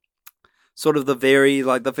sort of the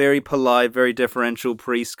very polite, very deferential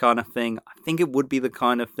priest kind of thing, I think it would be the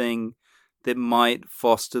kind of thing that might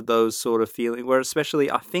foster those sort of feelings. Where especially,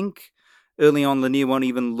 I think early on, Lanier won't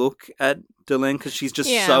even look at Delenn because she's just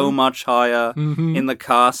so much higher in the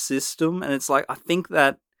caste system. And it's like, I think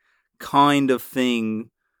that kind of thing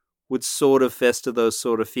would sort of fester those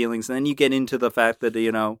sort of feelings. And then you get into the fact that,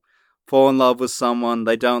 you know, fall in love with someone,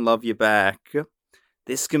 they don't love you back.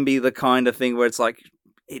 This can be the kind of thing where it's like,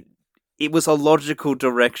 it was a logical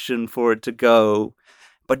direction for it to go,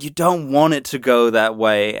 but you don't want it to go that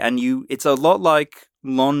way. And it's a lot like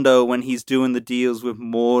Londo when he's doing the deals with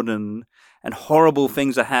Morden and horrible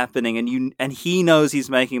things are happening and he knows he's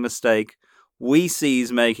making a mistake. We see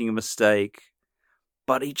he's making a mistake,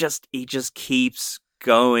 but he just keeps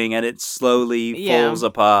going and it slowly falls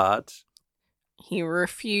apart. He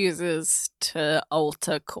refuses to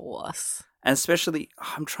alter course. And especially,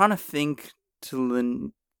 I'm trying to think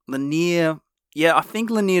to Lanier. Yeah, I think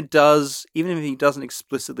Lanier does, even if he doesn't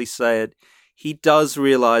explicitly say it, he does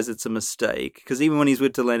realize it's a mistake. Because even when he's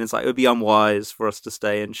with Delenn, it's like, it would be unwise for us to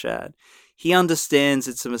stay in Shad. He understands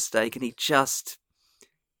it's a mistake, and he just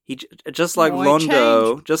like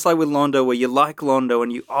Londo, just like with Londo, where you like Londo,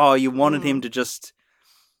 and you wanted him to just,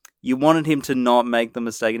 you wanted him to not make the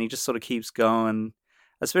mistake, and he just sort of keeps going.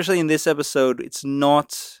 Especially in this episode, it's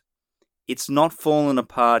not fallen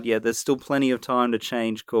apart yet. There's still plenty of time to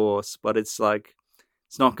change course, but it's like,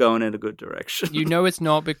 it's not going in a good direction. You know it's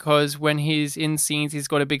not, because when he's in scenes, he's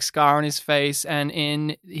got a big scar on his face, and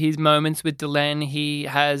in his moments with Delenn, he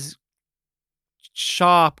has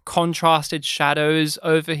sharp, contrasted shadows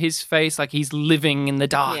over his face, like he's living in the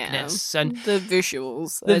darkness. And the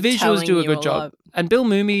visuals do a good job. And Bill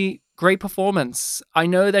Mumy, great performance. I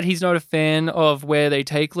know that he's not a fan of where they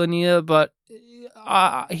take Lanier, but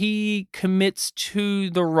he commits to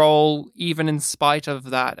the role even in spite of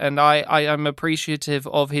that, and I am appreciative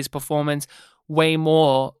of his performance way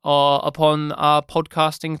more upon our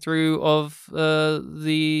podcasting through of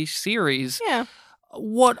the series. Yeah.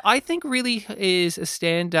 What I think really is a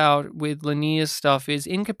standout with Lanier's stuff is,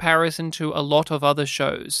 in comparison to a lot of other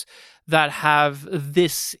shows that have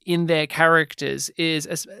this in their characters, is,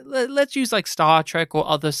 let's use like Star Trek or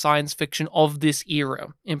other science fiction of this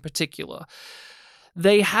era in particular.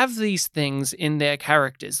 They have these things in their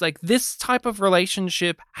characters. Like, this type of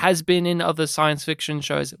relationship has been in other science fiction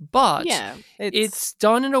shows, but it's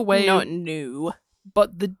done in a way not new.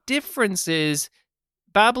 But the difference is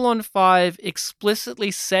Babylon 5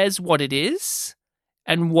 explicitly says what it is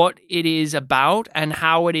and what it is about and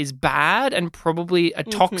how it is bad and probably a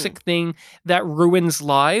toxic thing that ruins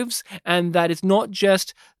lives, and that it's not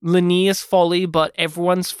just Lanier's folly but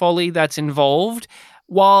everyone's folly that's involved.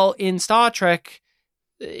 While in Star Trek,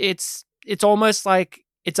 it's almost like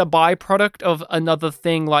it's a byproduct of another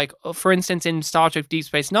thing. Like, for instance, in Star Trek Deep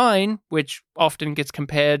Space Nine, which often gets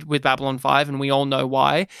compared with Babylon 5, and we all know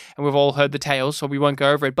why, and we've all heard the tales, so we won't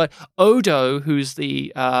go over it. But Odo, who's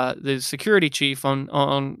the security chief on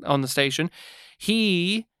the station,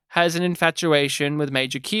 he has an infatuation with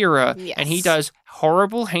Major Kira, and he does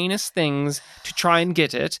horrible, heinous things to try and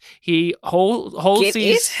get it. He holds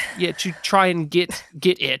these, to try and get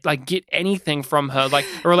it, like get anything from her, like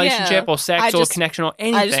a relationship or sex or connection or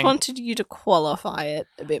anything. I just wanted you to qualify it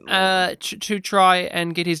a bit more. To try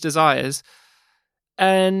and get his desires.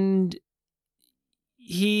 And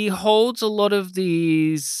he holds a lot of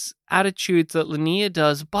these attitudes that Lanier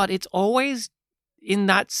does, but it's always in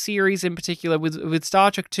that series in particular, with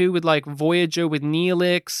Star Trek 2, with like Voyager, with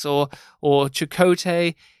Neelix or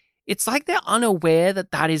Chakotay, it's like they're unaware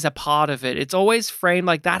that is a part of it. It's always framed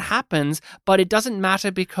like that happens, but it doesn't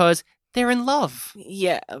matter because they're in love.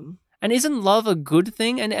 Yeah. And isn't love a good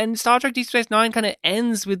thing? And Star Trek Deep Space Nine kind of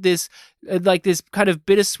ends with this, like this kind of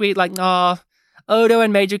bittersweet, like, Odo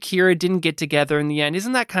and Major Kira didn't get together in the end.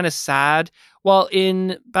 Isn't that kind of sad? While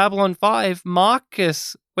in Babylon 5,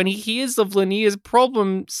 Marcus, when he hears of Lanier's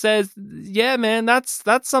problem, says, yeah, man, that's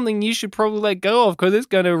something you should probably let go of because it's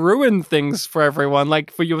going to ruin things for everyone.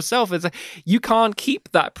 Like, for yourself, it's like, you can't keep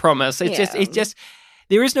that promise. It's just,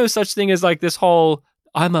 there is no such thing as like this whole,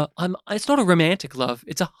 it's not a romantic love.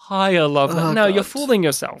 It's a higher love. No, God. You're fooling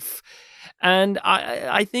yourself. And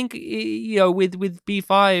I think, with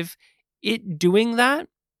B5, it doing that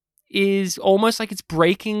is almost like it's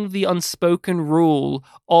breaking the unspoken rule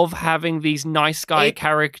of having these nice guy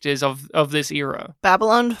characters of this era.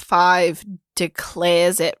 Babylon 5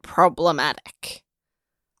 declares it problematic.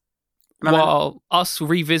 While us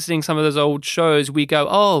revisiting some of those old shows, we go,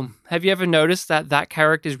 oh, have you ever noticed that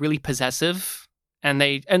character is really possessive? And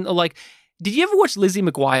did you ever watch Lizzie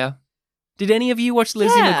McGuire? Did any of you watch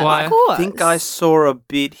Lizzie Yeah, McGuire? of course. I think I saw a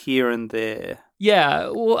bit here and there. Yeah,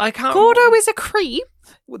 well, I can't. Gordo is a creep.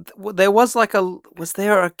 There was was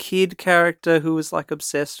there a kid character who was like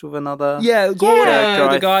obsessed with another? Yeah, Gordo, character,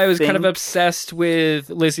 the I guy who was kind of think. obsessed with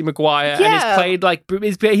Lizzie McGuire, and Yeah. is played like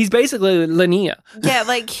he's basically Linnea. Yeah,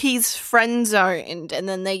 like he's friend zoned, and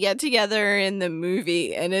then they get together in the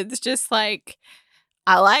movie, and it's just like,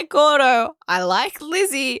 I like Gordo, I like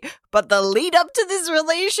Lizzie, but the lead up to this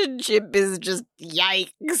relationship is just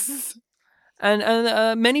yikes.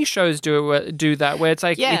 And many shows do that, where it's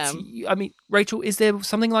like, Yeah. I mean, Rachel, is there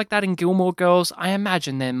something like that in Gilmore Girls? I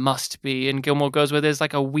imagine there must be in Gilmore Girls, where there's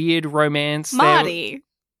like a weird romance. Marty's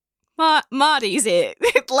it.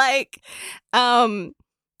 Like,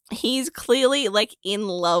 he's clearly like in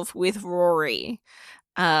love with Rory,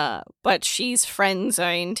 but she's friend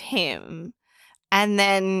zoned him, and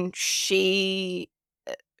then she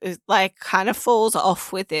like kind of falls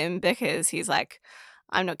off with him because he's like,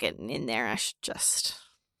 I'm not getting in there. I should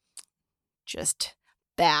just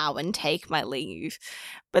bow and take my leave.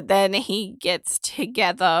 But then he gets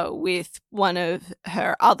together with one of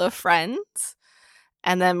her other friends.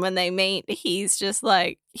 And then when they meet, he's just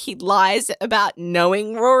like, he lies about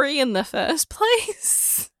knowing Rory in the first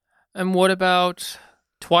place. And what about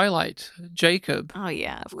Twilight, Jacob? Oh,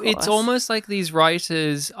 yeah, of course. It's almost like these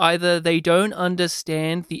writers, either they don't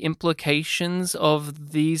understand the implications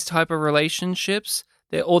of these type of relationships,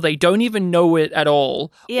 or they don't even know it at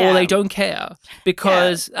all, or they don't care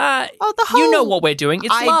because the whole you know what we're doing.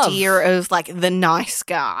 It's idea love. of like the nice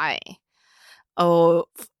guy, or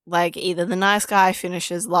like either the nice guy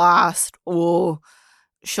finishes last, or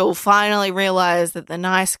she'll finally realize that the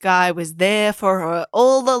nice guy was there for her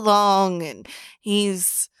all along, and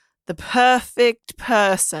he's the perfect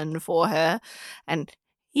person for her, and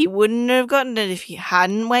he wouldn't have gotten it if he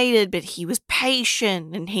hadn't waited, but he was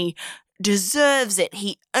patient and he deserves it.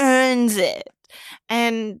 He earns it.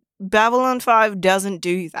 And Babylon 5 doesn't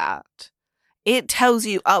do that. It tells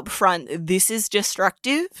you up front, this is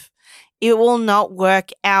destructive. It will not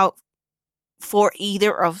work out for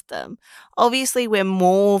either of them. Obviously, we're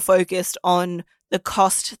more focused on the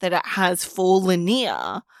cost that it has for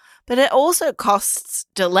Linnea, but it also costs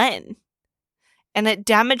Delenn. And it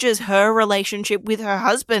damages her relationship with her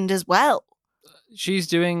husband as well. She's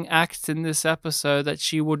doing acts in this episode that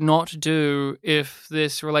she would not do if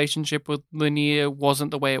this relationship with Linnea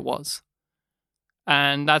wasn't the way it was.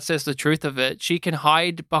 And that's just the truth of it. She can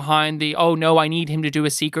hide behind the, oh no, I need him to do a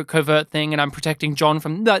secret covert thing and I'm protecting John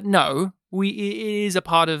from that. No, it is a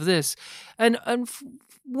part of this. And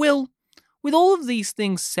Will, with all of these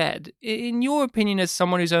things said, in your opinion, as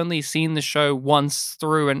someone who's only seen the show once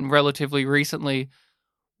through and relatively recently,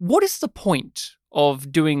 what is the point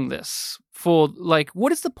of doing this?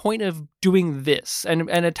 What is the point of doing this and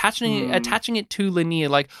attaching it to Linnea?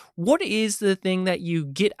 Like, what is the thing that you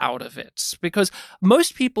get out of it? Because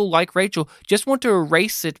most people, like Rachel, just want to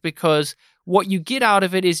erase it because what you get out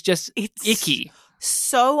of it is just icky.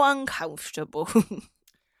 So uncomfortable.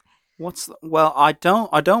 I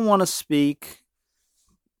don't want to speak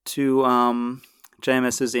to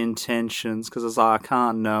JMS's intentions because I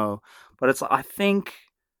can't know, but I think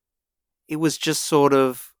it was just sort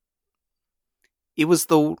of. It was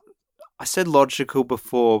I said logical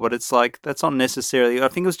before, but it's like, that's not necessarily, I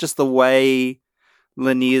think it was just the way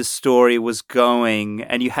Linnea's story was going,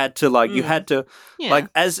 and you had to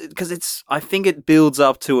because it's, I think it builds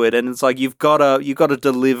up to it, and it's like, you've got to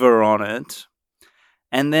deliver on it.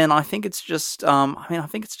 And then I think it's just, I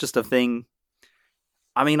think it's just a thing.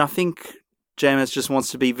 I mean, I think JMS just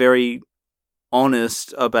wants to be very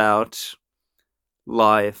honest about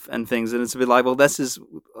life and things, and it's a bit like, well, this is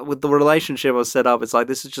with the relationship I set up, it's like,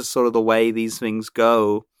 this is just sort of the way these things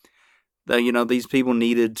go, that, you know, these people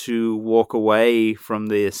needed to walk away from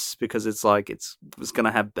this because it's like it was going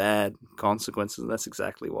to have bad consequences, and that's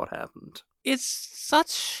exactly what happened. It's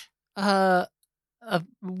such a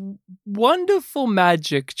wonderful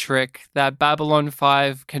magic trick that Babylon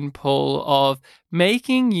 5 can pull of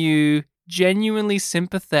making you genuinely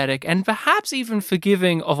sympathetic and perhaps even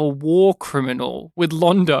forgiving of a war criminal with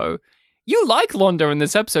Londo. You like Londo in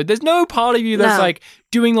this episode. There's no part of you that's like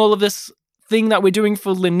doing all of this thing that we're doing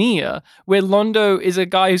for Linnea, where Londo is a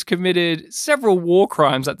guy who's committed several war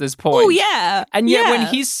crimes at this point. Oh, yeah. And yet when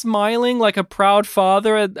he's smiling like a proud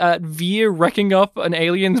father at Veer wrecking up an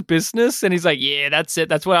alien's business, and he's like, yeah, that's it.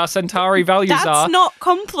 That's what our Centauri values are. That's not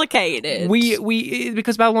complicated. We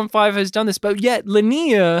because Babylon 5 has done this, but yet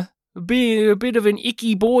Linnea being a bit of an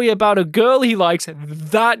icky boy about a girl he likes,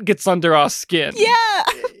 that gets under our skin. Yeah.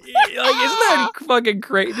 isn't that fucking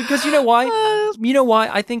crazy? Because you know why? You know why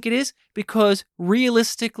I think it is? Because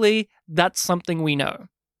realistically, that's something we know.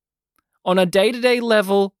 On a day-to-day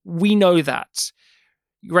level, we know that.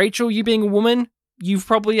 Rachel, you being a woman, you've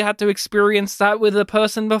probably had to experience that with a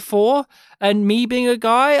person before. And me being a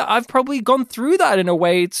guy, I've probably gone through that in a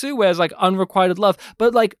way too, where it's like unrequited love.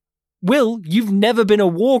 But like, Will, you've never been a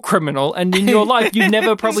war criminal, and in your life, you've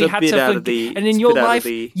never probably had to forgive. And in your life,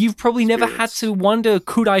 you've probably never had to wonder,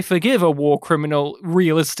 could I forgive a war criminal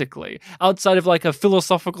realistically, outside of like a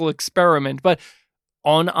philosophical experiment? But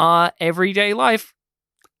on our everyday life,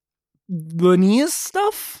 Lanier's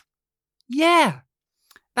stuff, yeah,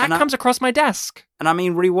 that comes across my desk. And I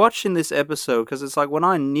mean, rewatching this episode, because it's like when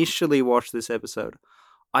I initially watched this episode,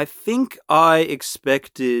 I think I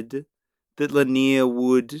expected that Lanier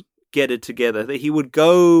would get it together, that he would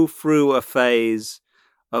go through a phase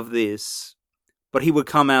of this, but he would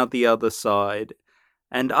come out the other side.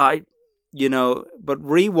 And but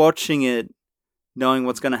rewatching it, knowing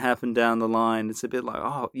what's going to happen down the line, it's a bit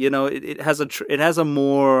like, it has a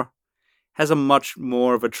much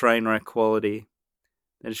more of a train wreck quality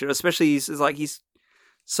than it should. Especially he can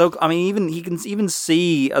even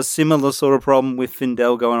see a similar sort of problem with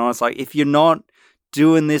Findel going on. It's like, if you're not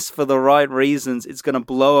doing this for the right reasons, it's going to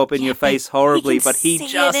blow up in your face horribly. But he see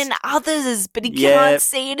just it in others, but he can't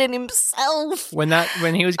see it in himself. When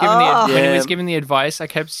he was giving the advice, I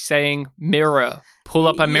kept saying, "Mirror, pull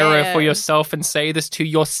up a mirror for yourself and say this to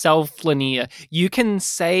yourself, Lanier. You can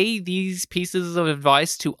say these pieces of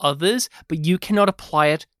advice to others, but you cannot apply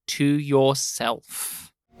it to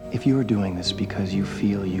yourself." If you are doing this because you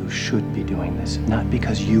feel you should be doing this, not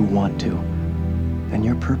because you want to, then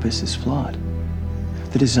your purpose is flawed.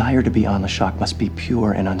 The desire to be on the shock must be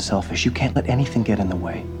pure and unselfish. You can't let anything get in the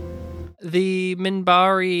way. The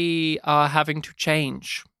Minbari are having to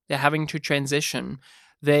change. They're having to transition.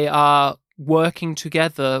 They are working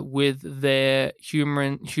together with their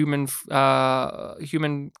human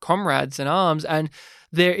comrades in arms, and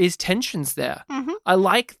there is tensions there. Mm-hmm. I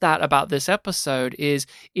like that about this episode. Is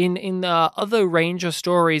in the other Ranger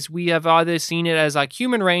stories, we have either seen it as like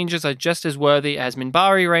human Rangers are just as worthy as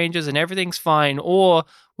Minbari Rangers and everything's fine, or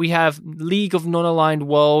we have League of Non-Aligned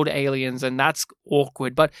World aliens and that's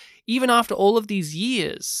awkward. But even after all of these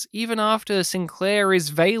years, even after Sinclair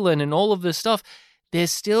is Valen and all of this stuff,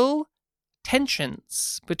 there's still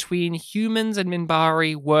tensions between humans and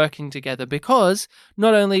Minbari working together because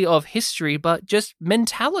not only of history, but just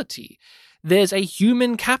mentality. There's a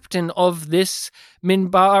human captain of this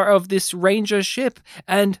Ranger ship,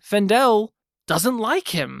 and Fendel doesn't like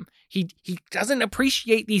him. He doesn't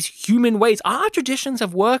appreciate these human ways. Our traditions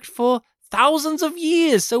have worked for thousands of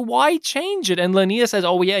years, so why change it? And Lanier says,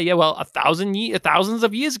 well, thousands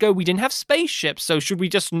of years ago, we didn't have spaceships, so should we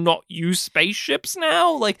just not use spaceships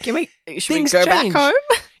now? Like, should we go back home?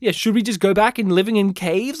 Yeah, should we just go back and living in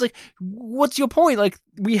caves? Like, what's your point? Like,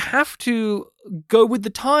 we have to go with the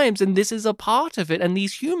times, and this is a part of it. And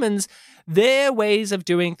these humans, their ways of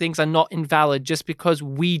doing things are not invalid just because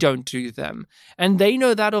we don't do them, and they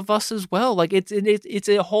know that of us as well. Like it's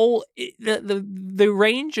a whole the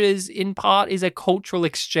Rangers in part is a cultural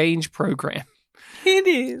exchange program. It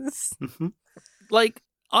is. Like,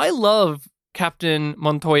 I love Captain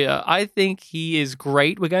Montoya. I think he is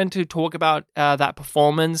great. We're going to talk about that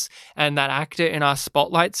performance and that actor in our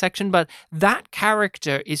spotlight section, but that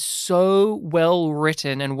character is so well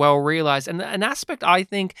written and well realized. And an aspect I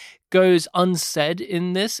think goes unsaid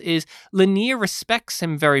in this is Lanier respects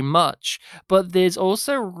him very much, but there's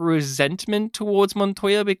also resentment towards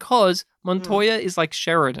Montoya because Montoya is like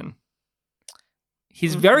Sheridan.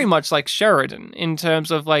 He's very much like Sheridan in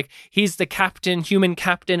terms of like, he's the captain, human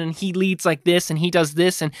captain, and he leads like this and he does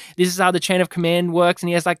this and this is how the chain of command works, and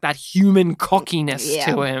he has like that human cockiness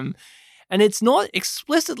to him. And it's not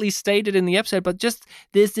explicitly stated in the episode, but just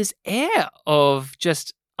there's this air of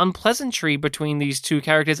just unpleasantry between these two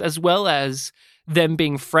characters as well as them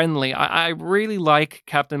being friendly. I really like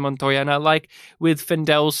Captain Montoya, and I like with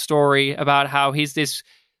Fendel's story about how he's this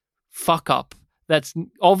fuck up. That's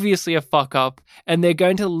obviously a fuck up, and they're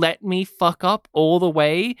going to let me fuck up all the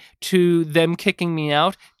way to them kicking me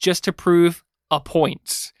out just to prove a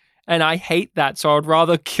point. And I hate that, so I'd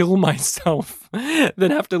rather kill myself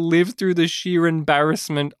than have to live through the sheer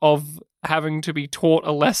embarrassment of having to be taught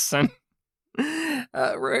a lesson.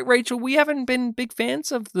 Rachel, we haven't been big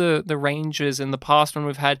fans of the Rangers in the past when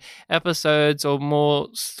we've had episodes or more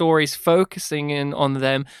stories focusing in on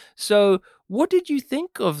them. So what did you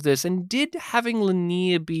think of this? And did having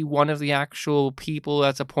Lanier be one of the actual people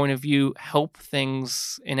as a point of view help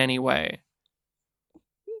things in any way?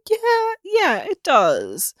 Yeah, it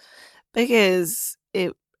does. Because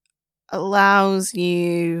allows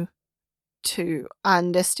you to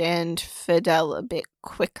understand Fidel a bit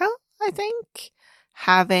quicker, I think.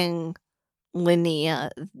 Having Linnea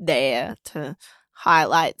there to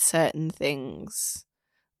highlight certain things,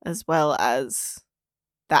 as well as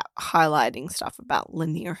that highlighting stuff about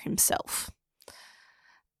Linnea himself.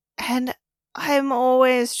 And I'm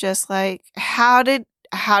always just like, how did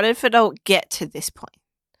Fidel get to this point?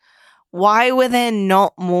 Why were there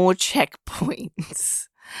not more checkpoints?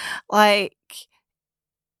 Like,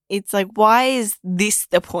 it's like, why is this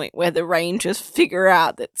the point where the Rangers figure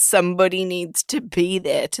out that somebody needs to be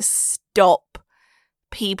there to stop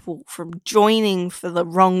people from joining for the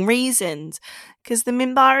wrong reasons? Because the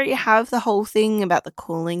Minbari have the whole thing about the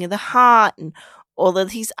cooling of the heart and all of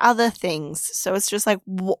these other things. So it's just like,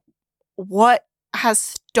 what has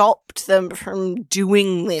stopped them from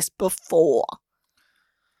doing this before?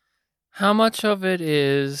 How much of it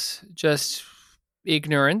is just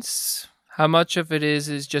ignorance? How much of it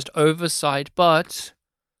is just oversight? But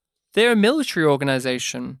they're a military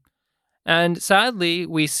organization. And sadly,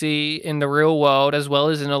 we see in the real world, as well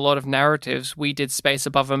as in a lot of narratives, we did Space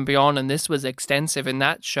Above and Beyond, and this was extensive in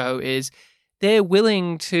that show, is they're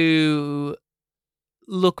willing to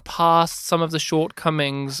look past some of the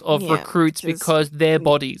shortcomings of recruits because they're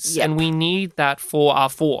bodies. Yep. And we need that for our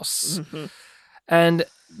force. Mm-hmm. And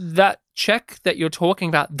that check that you're talking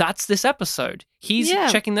about, that's this episode. He's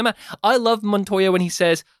checking them out. I love Montoya when he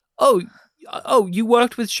says, oh, you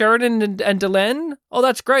worked with Sheridan and Delenn? Oh,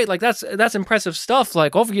 that's great. Like, that's impressive stuff.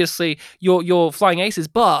 Like, obviously, you're flying aces,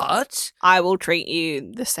 but I will treat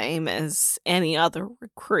you the same as any other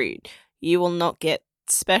recruit. You will not get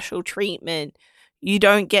special treatment. You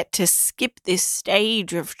don't get to skip this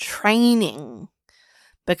stage of training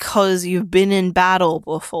because you've been in battle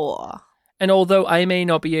before. And although I may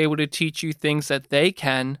not be able to teach you things that they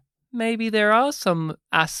can, maybe there are some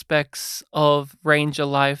aspects of Ranger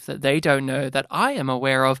life that they don't know that I am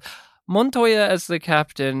aware of. Montoya as the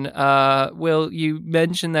captain, Will, you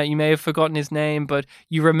mentioned that you may have forgotten his name, but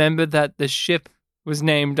you remembered that the ship was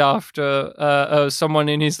named after someone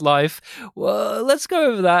in his life. Well, let's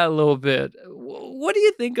go over that a little bit. What do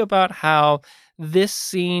you think about how this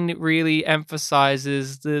scene really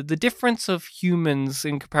emphasizes the difference of humans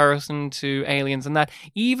in comparison to aliens, and that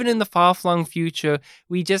even in the far-flung future,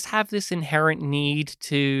 we just have this inherent need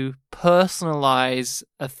to personalize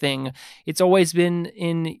a thing. It's always been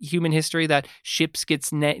in human history that ships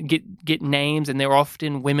get names, and they're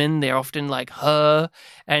often women. They're often like her,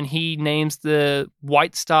 and he names the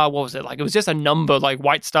White Star. What was it like? It was just a number, like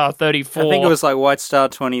White Star 34. I think it was like White Star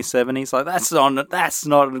 27. He's like, that's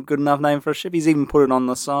not a good enough name for a ship. He's even put it on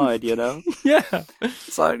the side, you know? Yeah.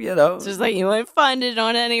 It's like, you know. It's just like, you won't find it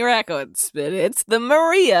on any records, but it's the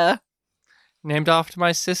Maria. Named after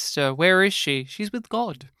my sister. Where is she? She's with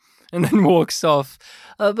God. And then walks off.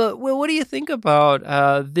 But, Will, what do you think about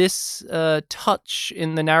this touch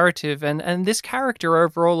in the narrative and this character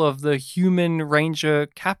overall of the human Ranger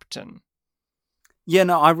captain? Yeah,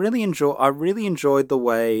 no, I really enjoyed the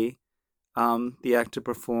way the actor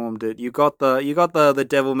performed it. You got the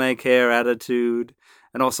devil may care attitude,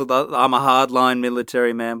 and also I'm a hardline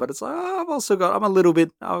military man, but it's like I've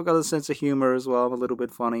got a sense of humor as well. I'm a little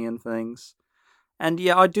bit funny and things. And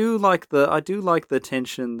yeah, I do like the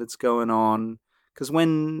tension that's going on, because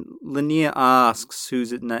when Linnea asks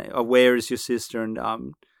where is your sister,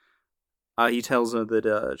 and he tells her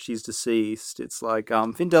that she's deceased. It's like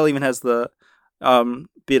Findel even has the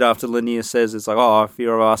bit after Linnea says, it's like, oh, I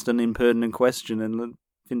fear I've asked an impertinent question, and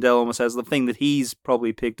Findel almost has the thing that he's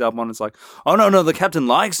probably picked up on. It's like, oh no, the captain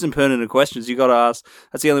likes impertinent questions. You got to ask.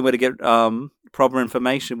 That's the only way to get proper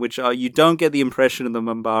information, which you don't get the impression of the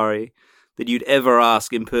Minbari that you'd ever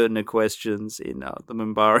ask impertinent questions in the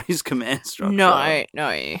Minbari's command structure. No.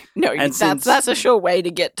 And that's a sure way to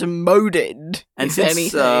get demoted. And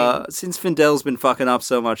since Findel's been fucking up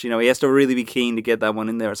so much, you know, he has to really be keen to get that one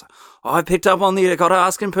in there. It's like, oh, I picked up on the got to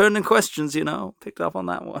ask impertinent questions, you know, picked up on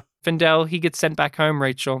that one. Findel, he gets sent back home,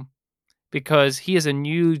 Rachel, because he has a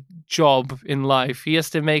new job in life. He has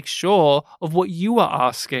to make sure of what you are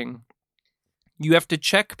asking. You have to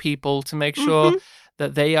check people to make sure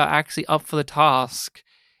that they are actually up for the task.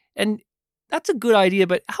 And that's a good idea,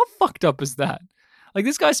 but how fucked up is that? Like,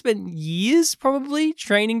 this guy spent years probably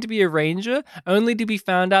training to be a ranger, only to be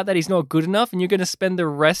found out that he's not good enough, and you're going to spend the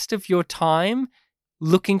rest of your time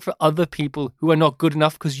looking for other people who are not good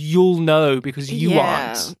enough because you'll know because you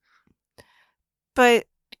aren't. But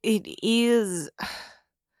it is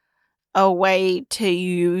a way to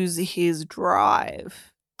use his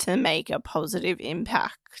drive to make a positive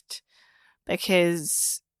impact,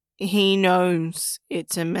 because he knows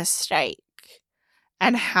it's a mistake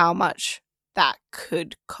and how much that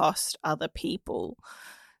could cost other people.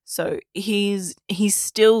 So he's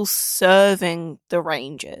still serving the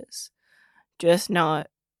Rangers, just not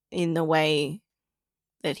in the way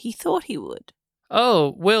that he thought he would.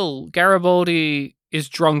 Oh, Will, Garibaldi is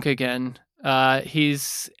drunk again.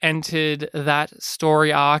 He's entered that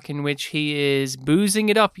story arc in which he is boozing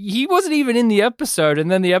it up. He wasn't even in the episode,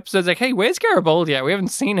 and then the episode's like, hey, where's Garibaldi at? We haven't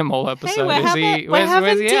seen him all episode. Hey, we're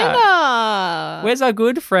having dinner. Where's our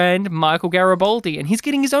good friend Michael Garibaldi? And he's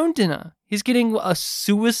getting his own dinner. He's getting a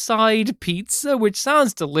suicide pizza, which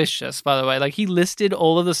sounds delicious, by the way. Like, he listed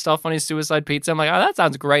all of the stuff on his suicide pizza. I'm like, oh, that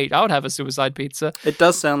sounds great. I would have a suicide pizza. It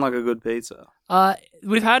does sound like a good pizza.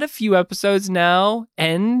 We've had a few episodes now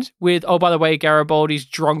end with, oh, by the way, Garibaldi's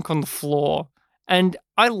drunk on the floor. And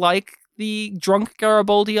I like the drunk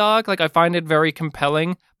Garibaldi arc. Like, I find it very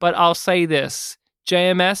compelling. But I'll say this.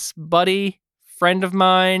 JMS, buddy, friend of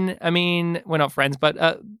mine. I mean, we're not friends, but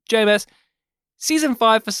JMS, Season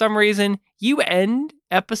 5, for some reason, you end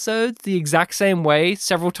episodes the exact same way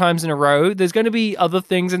several times in a row. There's going to be other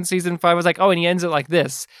things in Season 5. I was like, oh, and he ends it like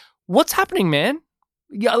this. What's happening, man?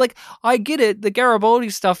 Yeah, like, I get it. The Garibaldi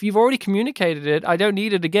stuff, you've already communicated it. I don't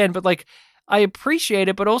need it again. But, like, I appreciate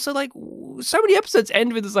it. But also, like, so many episodes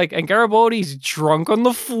end with this, like, and Garibaldi's drunk on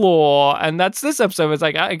the floor. And that's this episode. It's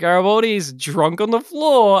like, Garibaldi's drunk on the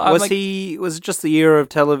floor. Was it just the era of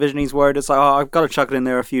television he's worried? It's like, oh, I've got to chuck it in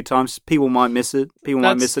there a few times. People might miss it. People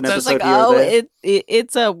might miss an episode like, here or there.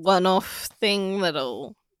 It's a one-off thing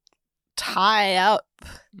that'll tie up.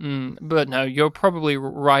 But no, you're probably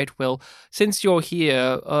right, Will. Since you're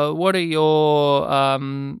here, what are your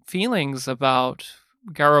feelings about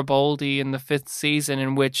Garibaldi in the 5th season,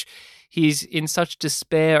 in which he's in such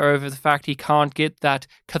despair over the fact he can't get that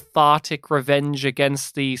cathartic revenge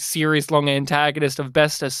against the series-long antagonist of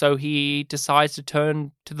Bester, so he decides to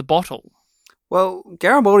turn to the bottle? Well,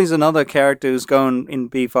 Garibaldi's another character who's going in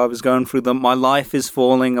B5 is going through the "my life is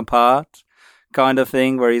falling apart" kind of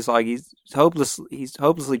thing, where he's like he's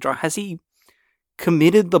hopelessly drunk. Has he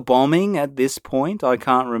committed the bombing at this point? I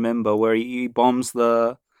can't remember, where he bombs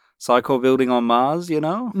the Psycho building on Mars, you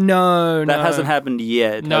know? No, that hasn't happened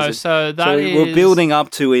yet. No, so we're building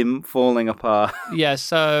up to him falling apart. Yeah,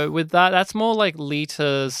 so with that's more like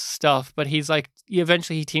Lita's stuff, but he's like,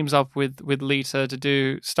 eventually he teams up with Lita to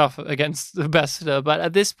do stuff against the Bester, but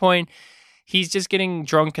at this point, he's just getting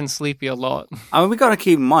drunk and sleepy a lot. I mean, we got to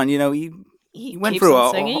keep in mind, you know, he went keeps through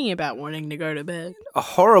on singing about wanting to go to bed. A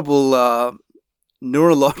horrible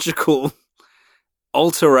neurological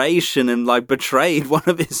alteration and like betrayed one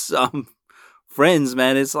of his friends,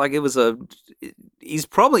 man. It's like he's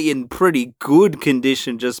probably in pretty good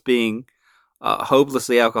condition, just being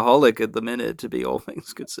hopelessly alcoholic at the minute, to be all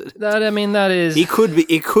things considered. That is,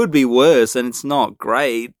 it could be worse, and it's not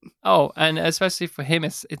great. Oh, and especially for him,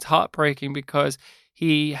 it's heartbreaking because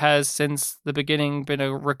he has since the beginning been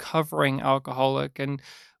a recovering alcoholic, and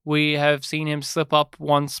we have seen him slip up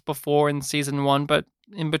once before in season 1, but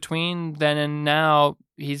in between then and now,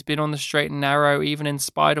 he's been on the straight and narrow, even in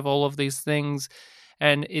spite of all of these things.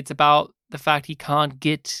 And it's about the fact he can't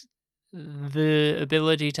get the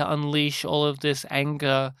ability to unleash all of this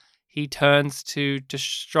anger. He turns to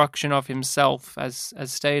destruction of himself, as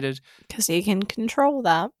stated. Because he can control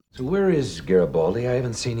that. So where is Garibaldi? I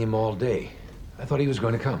haven't seen him all day. I thought he was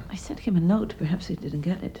going to come. I sent him a note. Perhaps he didn't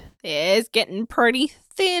get it. It's getting pretty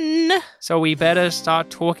thin. So we better start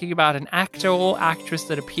talking about an actor or actress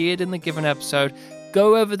that appeared in the given episode,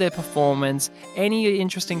 go over their performance, any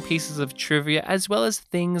interesting pieces of trivia, as well as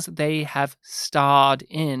things they have starred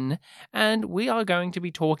in. And we are going to be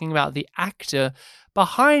talking about the actor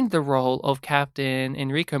behind the role of Captain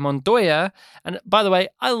Enrico Montoya. And by the way,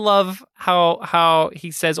 I love how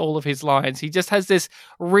he says all of his lines. He just has this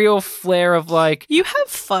real flair of like... You have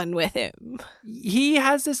fun with him. He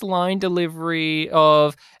has this line delivery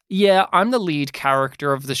of, yeah, I'm the lead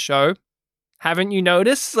character of the show. Haven't you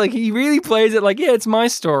noticed? Like, he really plays it like, yeah, it's my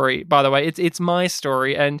story, by the way. It's my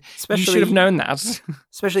story, and you should have known that.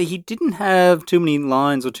 Especially, he didn't have too many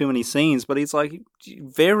lines or too many scenes, but he's like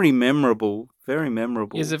very memorable. Very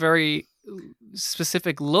memorable. He has a very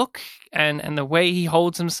specific look and the way he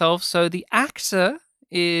holds himself. So the actor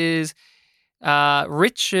is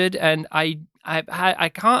Richard, and I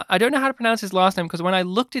don't know how to pronounce his last name, because when I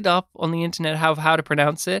looked it up on the internet how to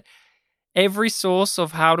pronounce it, every source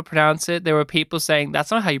of how to pronounce it, there were people saying,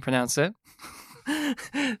 that's not how you pronounce it.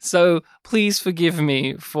 So please forgive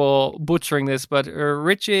me for butchering this, but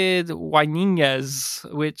Richard Wainingez,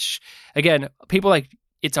 which, again, people like,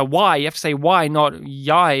 it's a Y. You have to say Y, not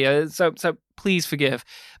Yai. So please forgive.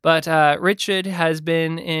 But Richard has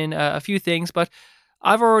been in a few things, but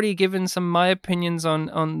I've already given some of my opinions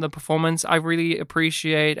on the performance. I really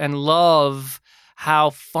appreciate and love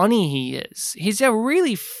how funny he is. He's a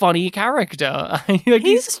really funny character.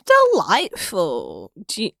 He's delightful.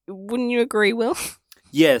 Wouldn't you agree, Will?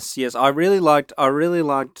 Yes. I really liked.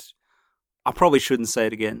 I probably shouldn't say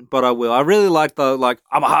it again, but I will. I really liked I'm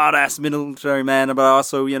a hard ass military man, but I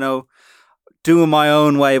also, doing my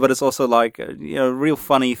own way. But it's also like a real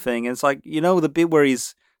funny thing. It's like the bit where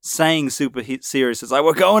he's saying super serious. It's like,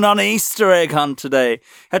 we're going on an Easter egg hunt today.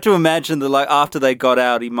 I had to imagine that after they got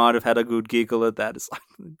out, he might have had a good giggle at that. It's like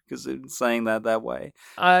because saying that way.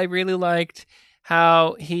 I really liked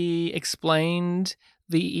how he explained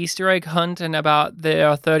the Easter egg hunt and about there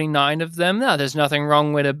are 39 of them. Now, there's nothing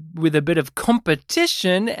wrong with a bit of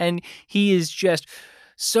competition, and he is just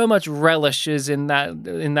so much relishes in that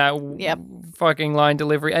fucking line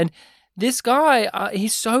delivery. And this guy,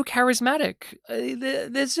 he's so charismatic.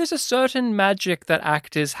 There's just a certain magic that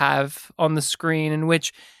actors have on the screen in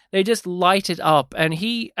which they just light it up. And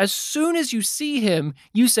as soon as you see him,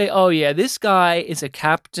 you say, oh yeah, this guy is a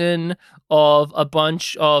captain of a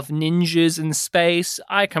bunch of ninjas in space.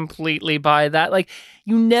 I completely buy that. Like,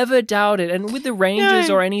 you never doubt it. And with the Rangers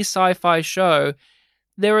or any sci-fi show,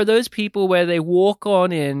 there are those people where they walk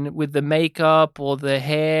on in with the makeup or the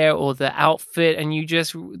hair or the outfit, and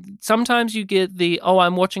sometimes you get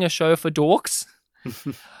I'm watching a show for dorks.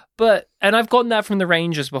 And I've gotten that from the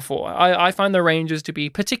Rangers before. I find the Rangers to be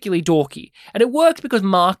particularly dorky. And it worked because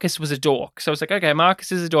Marcus was a dork. So it's like, okay,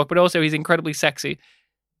 Marcus is a dork, but also he's incredibly sexy.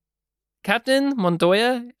 Captain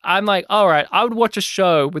Montoya, I'm like, all right, I would watch a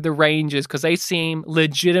show with the Rangers because they seem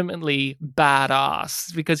legitimately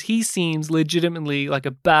badass, because he seems legitimately like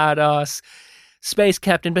a badass space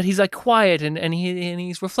captain, but he's like quiet and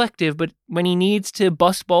he's reflective, but when he needs to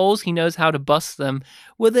bust balls, he knows how to bust them.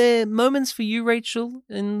 Were there moments for you, Rachel,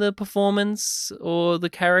 in the performance or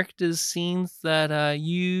the characters' scenes that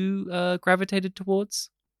you gravitated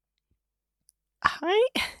towards?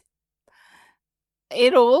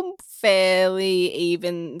 It all fairly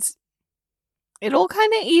evens. It all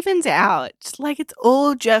kind of evens out. Like, it's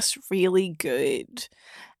all just really good.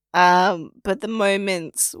 But the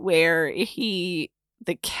moments where the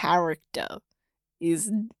character is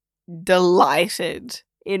delighted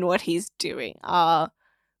in what he's doing are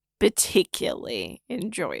particularly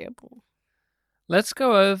enjoyable. Let's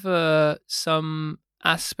go over some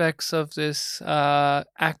aspects of this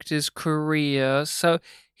actor's career. So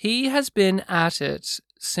he has been at it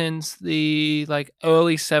since the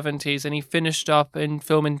early 70s, and he finished up in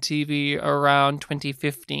film and TV around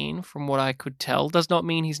 2015, from what I could tell. Does not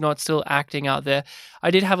mean he's not still acting out there. I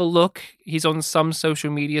did have a look. He's on some social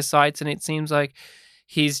media sites, and it seems like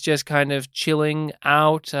he's just kind of chilling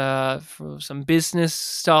out for some business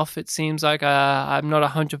stuff, it seems like. I'm not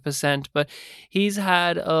 100%, but he's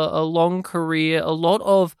had a long career, a lot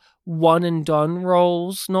of one-and-done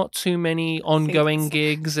roles, not too many ongoing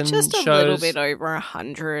gigs and just shows. Just a little bit over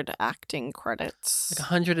 100 acting credits.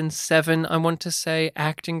 107, I want to say,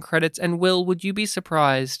 acting credits. And Will, would you be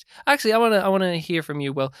surprised? Actually, I want to hear from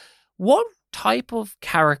you, Will. What type of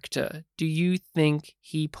character do you think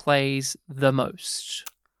he plays the most?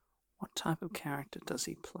 What type of character does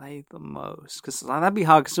he play the most? Because that'd be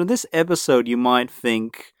hard. Because in this episode, you might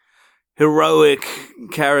think heroic,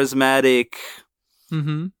 charismatic,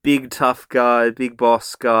 big tough guy, big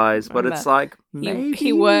boss guys, but it's like maybe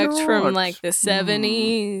he worked not. from the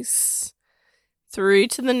 70s through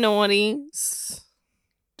to the noughties.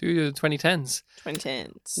 Through to the 2010s.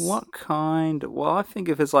 What kind? Well, I think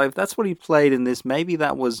if that's what he played in this, maybe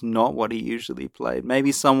that was not what he usually played.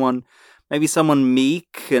 Maybe someone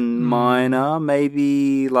meek and minor.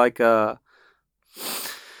 Maybe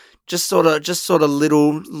just sort of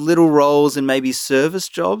little roles in maybe service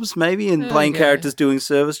jobs. Maybe in playing characters doing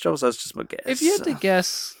service jobs. That's just my guess. If you had to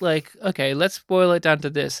guess, okay, let's boil it down to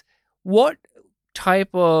this: what type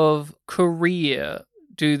of career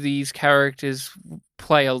do these characters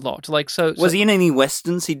play a lot? Was he in any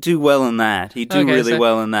westerns? He'd do well in that. He'd do really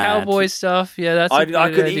well in that. Cowboy stuff, yeah, that's a good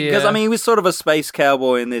idea. Because he was sort of a space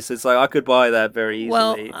cowboy in this. It's like I could buy that very easily.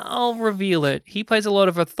 Well, I'll reveal it. He plays a lot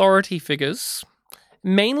of authority figures,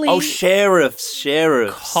 mainly sheriffs,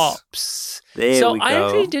 cops. There we go. I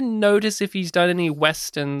actually didn't notice if he's done any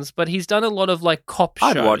westerns, but he's done a lot of cop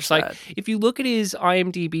shows. I'd watch that. If you look at his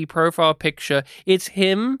IMDb profile picture, it's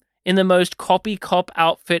him in the most copy cop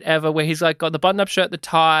outfit ever, where he's like got the button-up shirt, the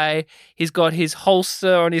tie, he's got his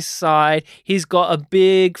holster on his side, he's got a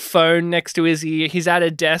big phone next to his ear, he's at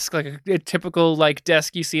a desk, like a typical like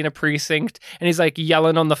desk you see in a precinct, and he's like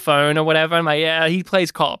yelling on the phone or whatever. I'm like, yeah, he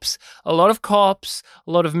plays cops. A lot of cops,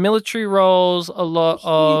 a lot of military roles, a lot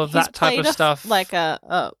of that type of stuff. Like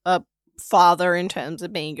a father in terms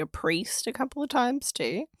of being a priest a couple of times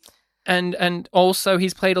too. And also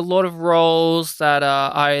he's played a lot of roles that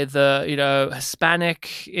are either, you know,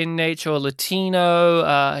 Hispanic in nature or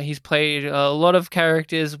Latino. He's played a lot of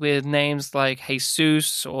characters with names like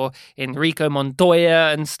Jesus or Enrico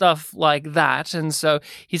Montoya and stuff like that. And so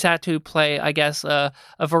he's had to play, I guess, a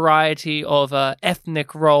variety of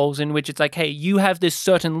ethnic roles in which it's like, hey, you have this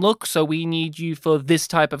certain look, so we need you for this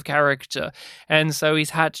type of character. And so he's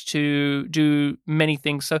had to do many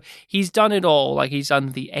things. So he's done it all. Like he's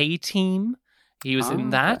done the A-Team. He was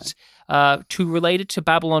in that. To relate it to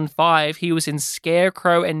Babylon 5, he was in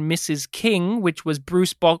Scarecrow and Mrs. King, which was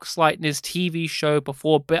Bruce Boxleitner's TV show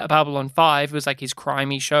before Babylon 5. It was like his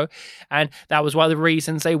crimey show. And that was one of the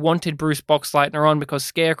reasons they wanted Bruce Boxleitner on, because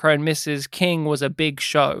Scarecrow and Mrs. King was a big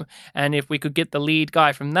show. And if we could get the lead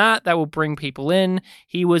guy from that will bring people in.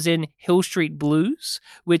 He was in Hill Street Blues,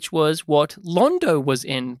 which was what Londo was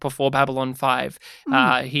in before Babylon 5.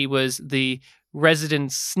 He was the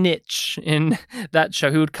resident snitch in that show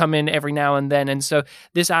who would come in every now and then. And so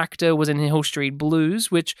this actor was in Hill Street Blues,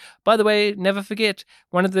 which, by the way, never forget,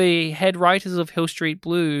 one of the head writers of Hill Street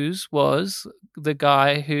Blues was the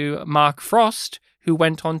guy Mark Frost, who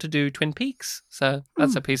went on to do Twin Peaks. So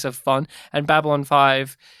that's a piece of fun. And Babylon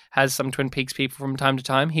 5 has some Twin Peaks people from time to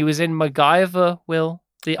time. He was in MacGyver, Will,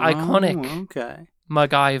 the iconic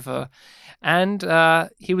MacGyver. And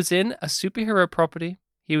he was in a superhero property.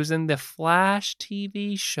 He was in the Flash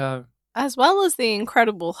TV show. As well as the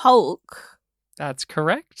Incredible Hulk. That's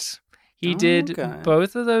correct. He did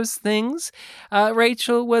both of those things.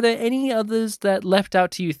 Rachel, were there any others that leapt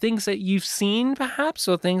out to you? Things that you've seen, perhaps,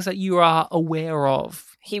 or things that you are aware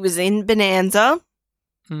of? He was in Bonanza.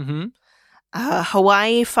 Mm-hmm.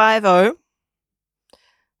 Hawaii Five-0.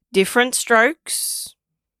 Different Strokes.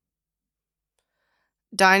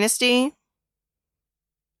 Dynasty.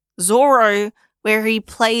 Zorro, where he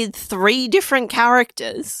played 3 different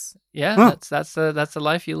characters. Yeah, that's the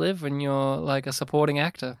life you live when you're like a supporting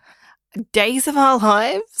actor. Days of Our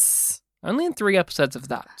Lives. Only in 3 episodes of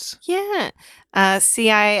that. Yeah.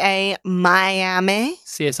 CIA Miami.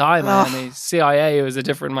 CSI Miami. CIA was a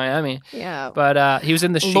different Miami. Yeah. But he was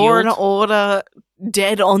in The Shield. Law and Order,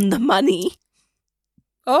 Dead on the Money.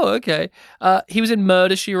 Oh, okay. He was in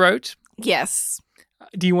Murder, She Wrote. Yes.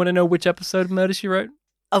 Do you want to know which episode of Murder, She Wrote?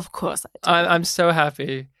 Of course I do. I'm so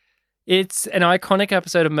happy. It's an iconic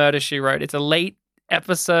episode of Murder, She Wrote. It's a late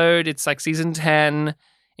episode. It's like season 10,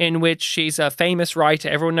 in which she's a famous writer.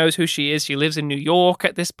 Everyone knows who she is. She lives in New York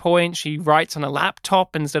at this point. She writes on a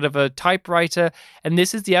laptop instead of a typewriter. And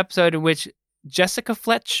this is the episode in which Jessica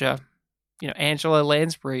Fletcher, Angela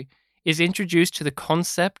Lansbury, is introduced to the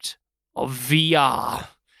concept of VR.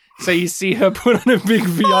 So you see her put on a big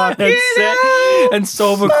VR headset and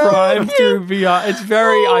solve a crime through VR. It's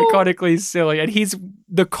very iconically silly. And he's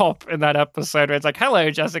the cop in that episode where it's like,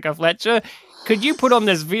 hello, Jessica Fletcher. Could you put on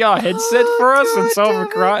this VR headset for us and solve a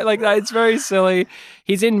crime? Like that, it's very silly.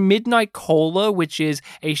 He's in Midnight Caller, which is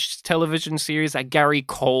a television series that Gary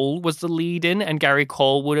Cole was the lead in, and Gary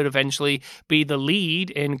Cole would eventually be the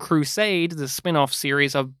lead in Crusade, the spin-off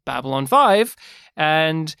series of Babylon 5.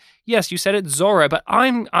 And yes, you said it, Zorro, but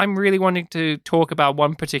I'm really wanting to talk about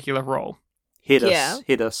one particular role. Hit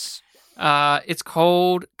us. It's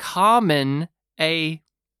called Carmen, a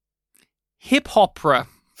hip opera.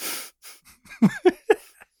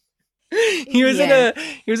 He was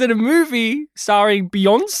in a movie starring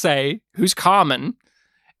Beyonce, who's Carmen,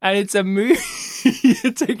 and it's a movie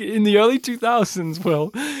in the early 2000s,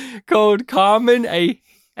 Will, called Carmen, a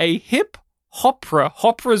hip opera.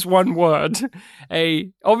 Opera's one word.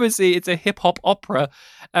 Obviously, it's a hip hop opera,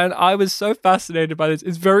 and I was so fascinated by this.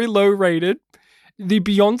 It's very low rated. The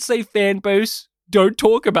Beyonce fan base don't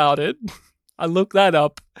talk about it. I looked that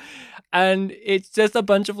up. And it's just a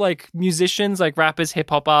bunch of like musicians, like rappers, hip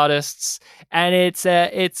hop artists, and it's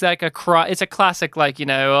like it's a classic, like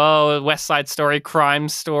West Side Story, crime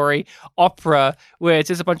story opera where it's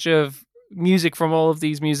just a bunch of music from all of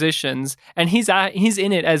these musicians, and he's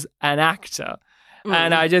in it as an actor.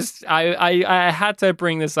 And I had to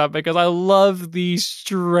bring this up because I love these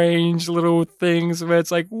strange little things where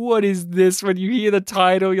it's like, what is this? When you hear the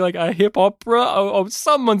title, you're like, a hip opera? Oh,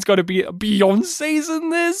 someone's got to be Beyonce's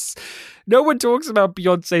in this. no one talks about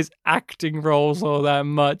Beyonce's acting roles all that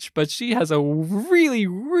much, but she has a really,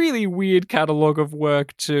 really weird catalogue of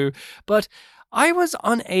work too. But I was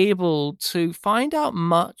unable to find out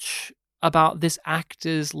much about this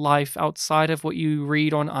actor's life outside of what you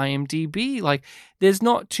read on IMDb. Like, there's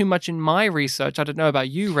not too much in my research. I don't know about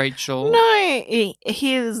you, Rachel. No,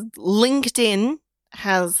 his LinkedIn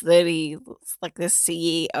has that he's like the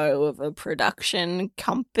CEO of a production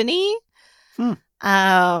company.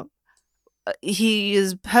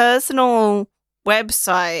 His personal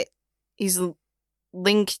website is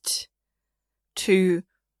linked to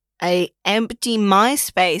a empty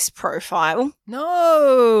MySpace profile.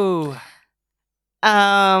 No.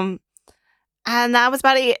 And that was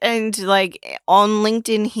about it. And like on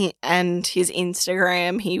LinkedIn and his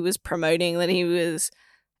Instagram, he was promoting that he was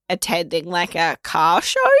attending like a car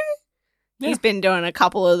show. Yeah. He's been doing a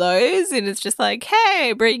couple of those, and it's just like,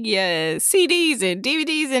 hey, bring your CDs and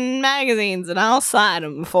DVDs and magazines, and I'll sign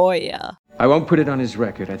them for you. I won't put it on his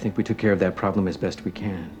record. I think we took care of that problem as best we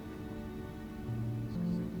can.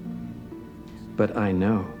 But I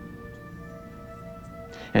know.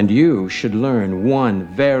 And you should learn one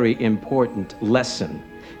very important lesson.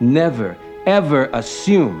 Never, ever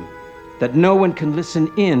assume that no one can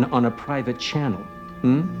listen in on a private channel.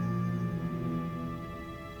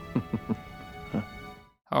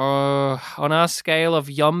 On our scale of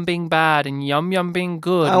yum being bad and yum being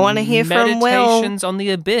good, I want to hear from Will. Meditations on the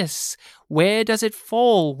Abyss, where does it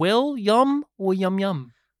fall? Will, yum, or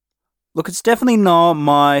yum? Look, it's definitely not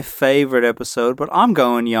my favourite episode, but I'm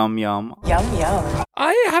going yum. Yum.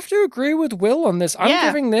 I have to agree with Will on this. I'm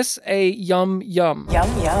giving this a yum. Yum.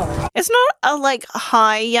 It's not a like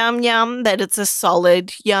high yum, that it's a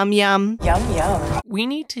solid yum. Yum. We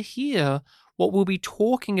need to hear what we'll be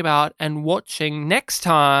talking about and watching next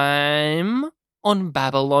time on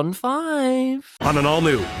Babylon 5. On an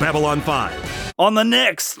all-new Babylon 5. On the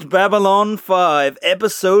next Babylon 5,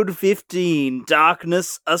 Episode 15,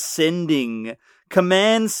 Darkness Ascending.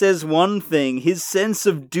 Command says one thing, his sense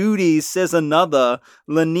of duty says another.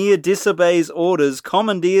 Lanier disobeys orders,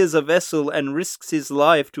 commandeers a vessel, and risks his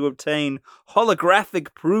life to obtain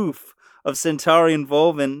holographic proof of Centauri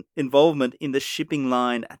involvement in the shipping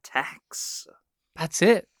line attacks. That's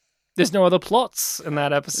it. There's no other plots in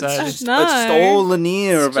that episode. It's just all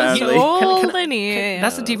Lanier, apparently. Lanier.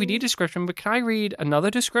 That's the DVD description, but can I read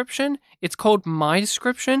another description? It's called My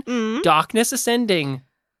Description. Darkness Ascending.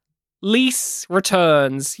 Lise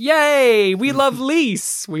returns. Yay! We love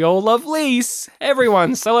Lise. We all love Lise.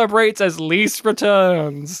 Everyone celebrates as Lise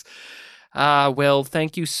returns. Will,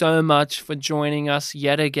 thank you so much for joining us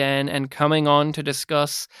yet again and coming on to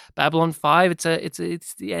discuss Babylon 5.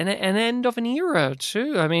 It's the an end of an era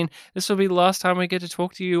too. I mean, this will be the last time we get to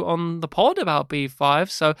talk to you on the pod about B5.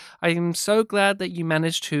 So I am so glad that you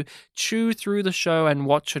managed to chew through the show and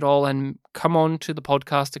watch it all and come on to the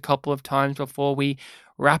podcast a couple of times before we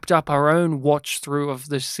wrapped up our own watch through of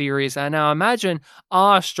the series. And now imagine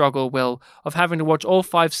our struggle, Will, of having to watch all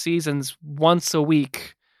 5 seasons once a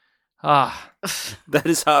week. That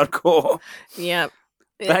is hardcore. Yep.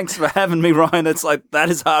 Thanks for having me, Ryan. It's like, that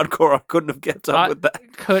is hardcore. I couldn't have kept up with that.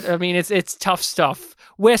 It's tough stuff.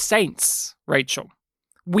 We're saints, Rachel.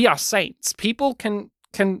 We are saints. People can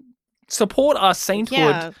support our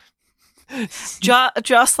sainthood. Yeah.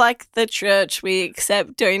 Just like the church, we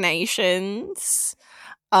accept donations.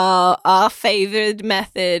 Our favored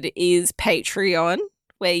method is Patreon,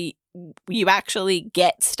 where you actually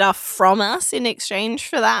get stuff from us in exchange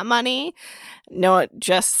for that money, not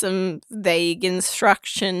just some vague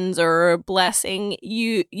instructions or a blessing.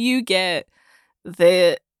 You get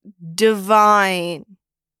the divine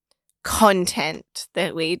content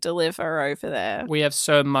that we deliver over there. We have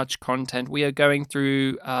so much content. We are going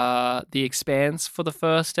through The Expanse for the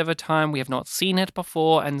first ever time. We have not seen it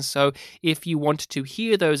before, and so if you want to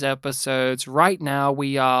hear those episodes right now,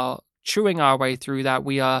 we are chewing our way through that.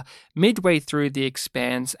 We are midway through The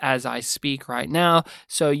Expanse as I speak right now,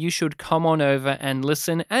 so you should come on over and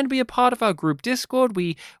listen and be a part of our group Discord.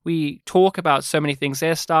 We talk about so many things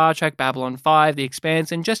there: Star Trek, Babylon 5, The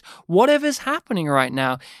Expanse, and just whatever's happening right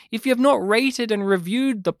now. If you have not rated and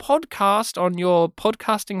reviewed the podcast on your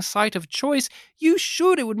podcasting site of choice, you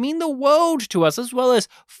should. It would mean the world to us, as well as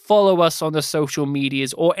follow us on the social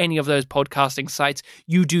medias or any of those podcasting sites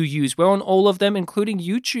you do use. We're on all of them, including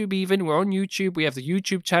YouTube even. We're on YouTube. We have the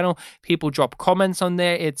YouTube channel. People drop comments on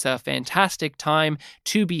there. It's a fantastic time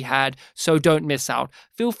to be had, so don't miss out.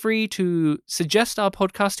 Feel free to suggest our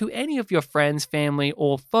podcast to any of your friends, family,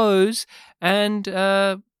 or foes. And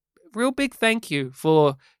real big thank you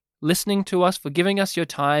for listening to us, for giving us your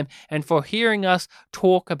time, and for hearing us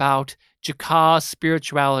talk about Jakar's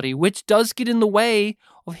spirituality, which does get in the way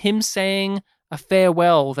of him saying a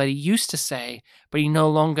farewell that he used to say, but he no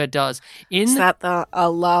longer does. Is that a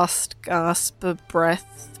last gasp of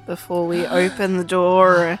breath before we open the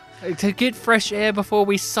door? To get fresh air before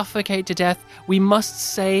we suffocate to death, we must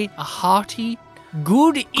say a hearty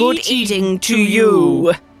good eating to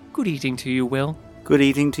you. Good eating to you, Will. Good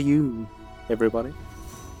eating to you, everybody.